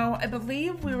coming out. I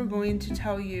believe we were going to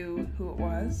tell you who it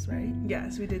was, right?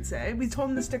 Yes, we did say. We told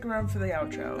them to stick around for the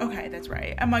outro. Okay, that's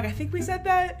right. I'm like, I think we said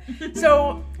that.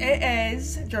 So it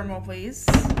is, drumroll please,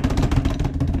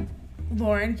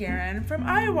 Lauren Guerin from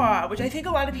Iowa, which I think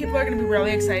a lot of people are going to be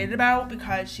really excited about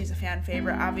because she's a fan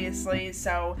favorite, obviously.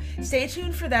 So stay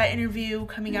tuned for that interview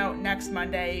coming out next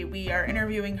Monday. We are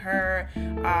interviewing her.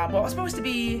 Well, it was supposed to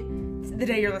be the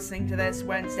day you're listening to this,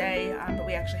 Wednesday, but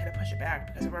we actually had to push it back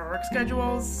because of our work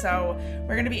schedules. So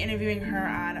we're going to be interviewing her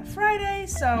on Friday.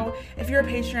 So if you're a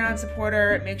Patreon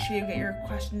supporter, make sure you get your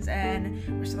questions in.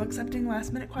 We're still accepting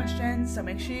last minute questions, so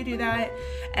make sure you do that.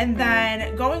 And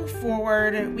then going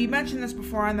forward, we mentioned this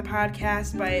before on the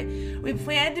podcast, but we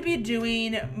plan to be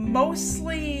doing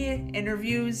mostly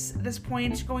interviews at this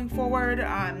point going forward.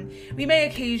 We may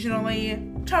occasionally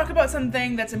talk about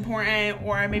something that's important,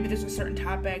 or maybe there's a certain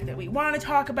topic that we want to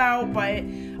talk about, but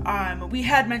We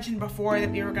had mentioned before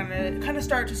that we were going to kind of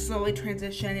start to slowly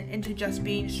transition into just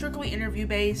being strictly interview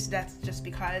based. That's just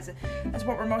because that's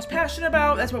what we're most passionate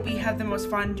about. That's what we have the most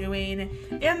fun doing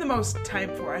and the most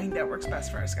time for. I think that works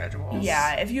best for our schedules.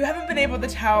 Yeah, if you haven't been able to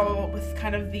tell with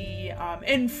kind of the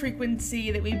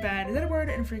infrequency that we've been, is that a word,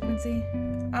 infrequency?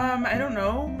 I don't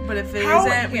know, but if it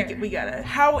isn't, we get it.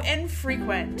 How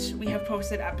infrequent we have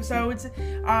posted episodes,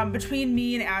 between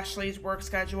me and Ashley's work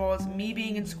schedules, me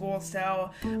being in school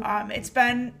still, it's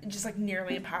been just like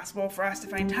nearly impossible for us to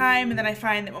find time. And then I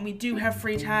find that when we do have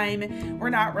free time, we're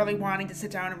not really wanting to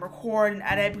sit down and record and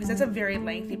edit because that's a very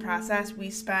lengthy process. We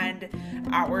spend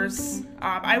hours.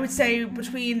 I would say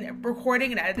between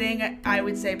recording and editing, I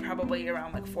would say probably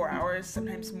around like 4 hours,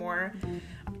 sometimes more,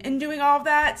 in doing all of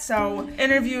that. So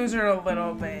interviews are a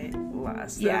little bit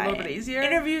less. They're a little bit easier.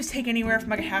 Interviews take anywhere from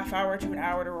like a half hour to an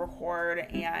hour to record,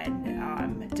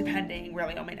 and depending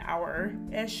really on an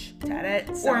hour-ish to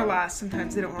edit. So. Or less.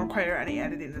 Sometimes they don't require any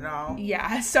editing at all.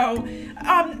 Yeah, so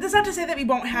that's not to say that we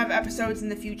won't have episodes in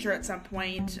the future at some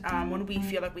point when we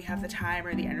feel like we have the time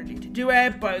or the energy to do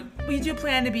it, but we do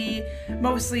plan to be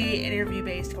mostly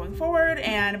interview-based going forward,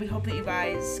 and we hope that you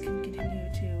guys can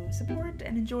continue to support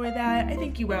and enjoy that. I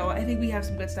think you will. I think we have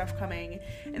some good stuff coming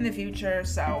in the future,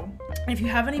 so if you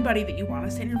have anybody that you want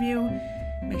us to interview,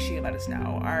 make sure you let us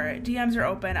know. Our DMs are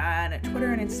open on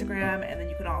Twitter and Instagram, and then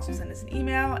you can also send us an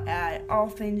email at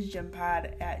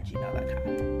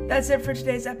allthingsgympod@gmail.com. That's it for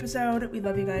today's episode. We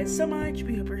love you guys so much.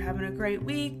 We hope you're having a great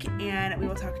week, and we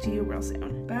will talk to you real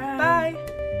soon. Bye.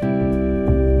 Bye.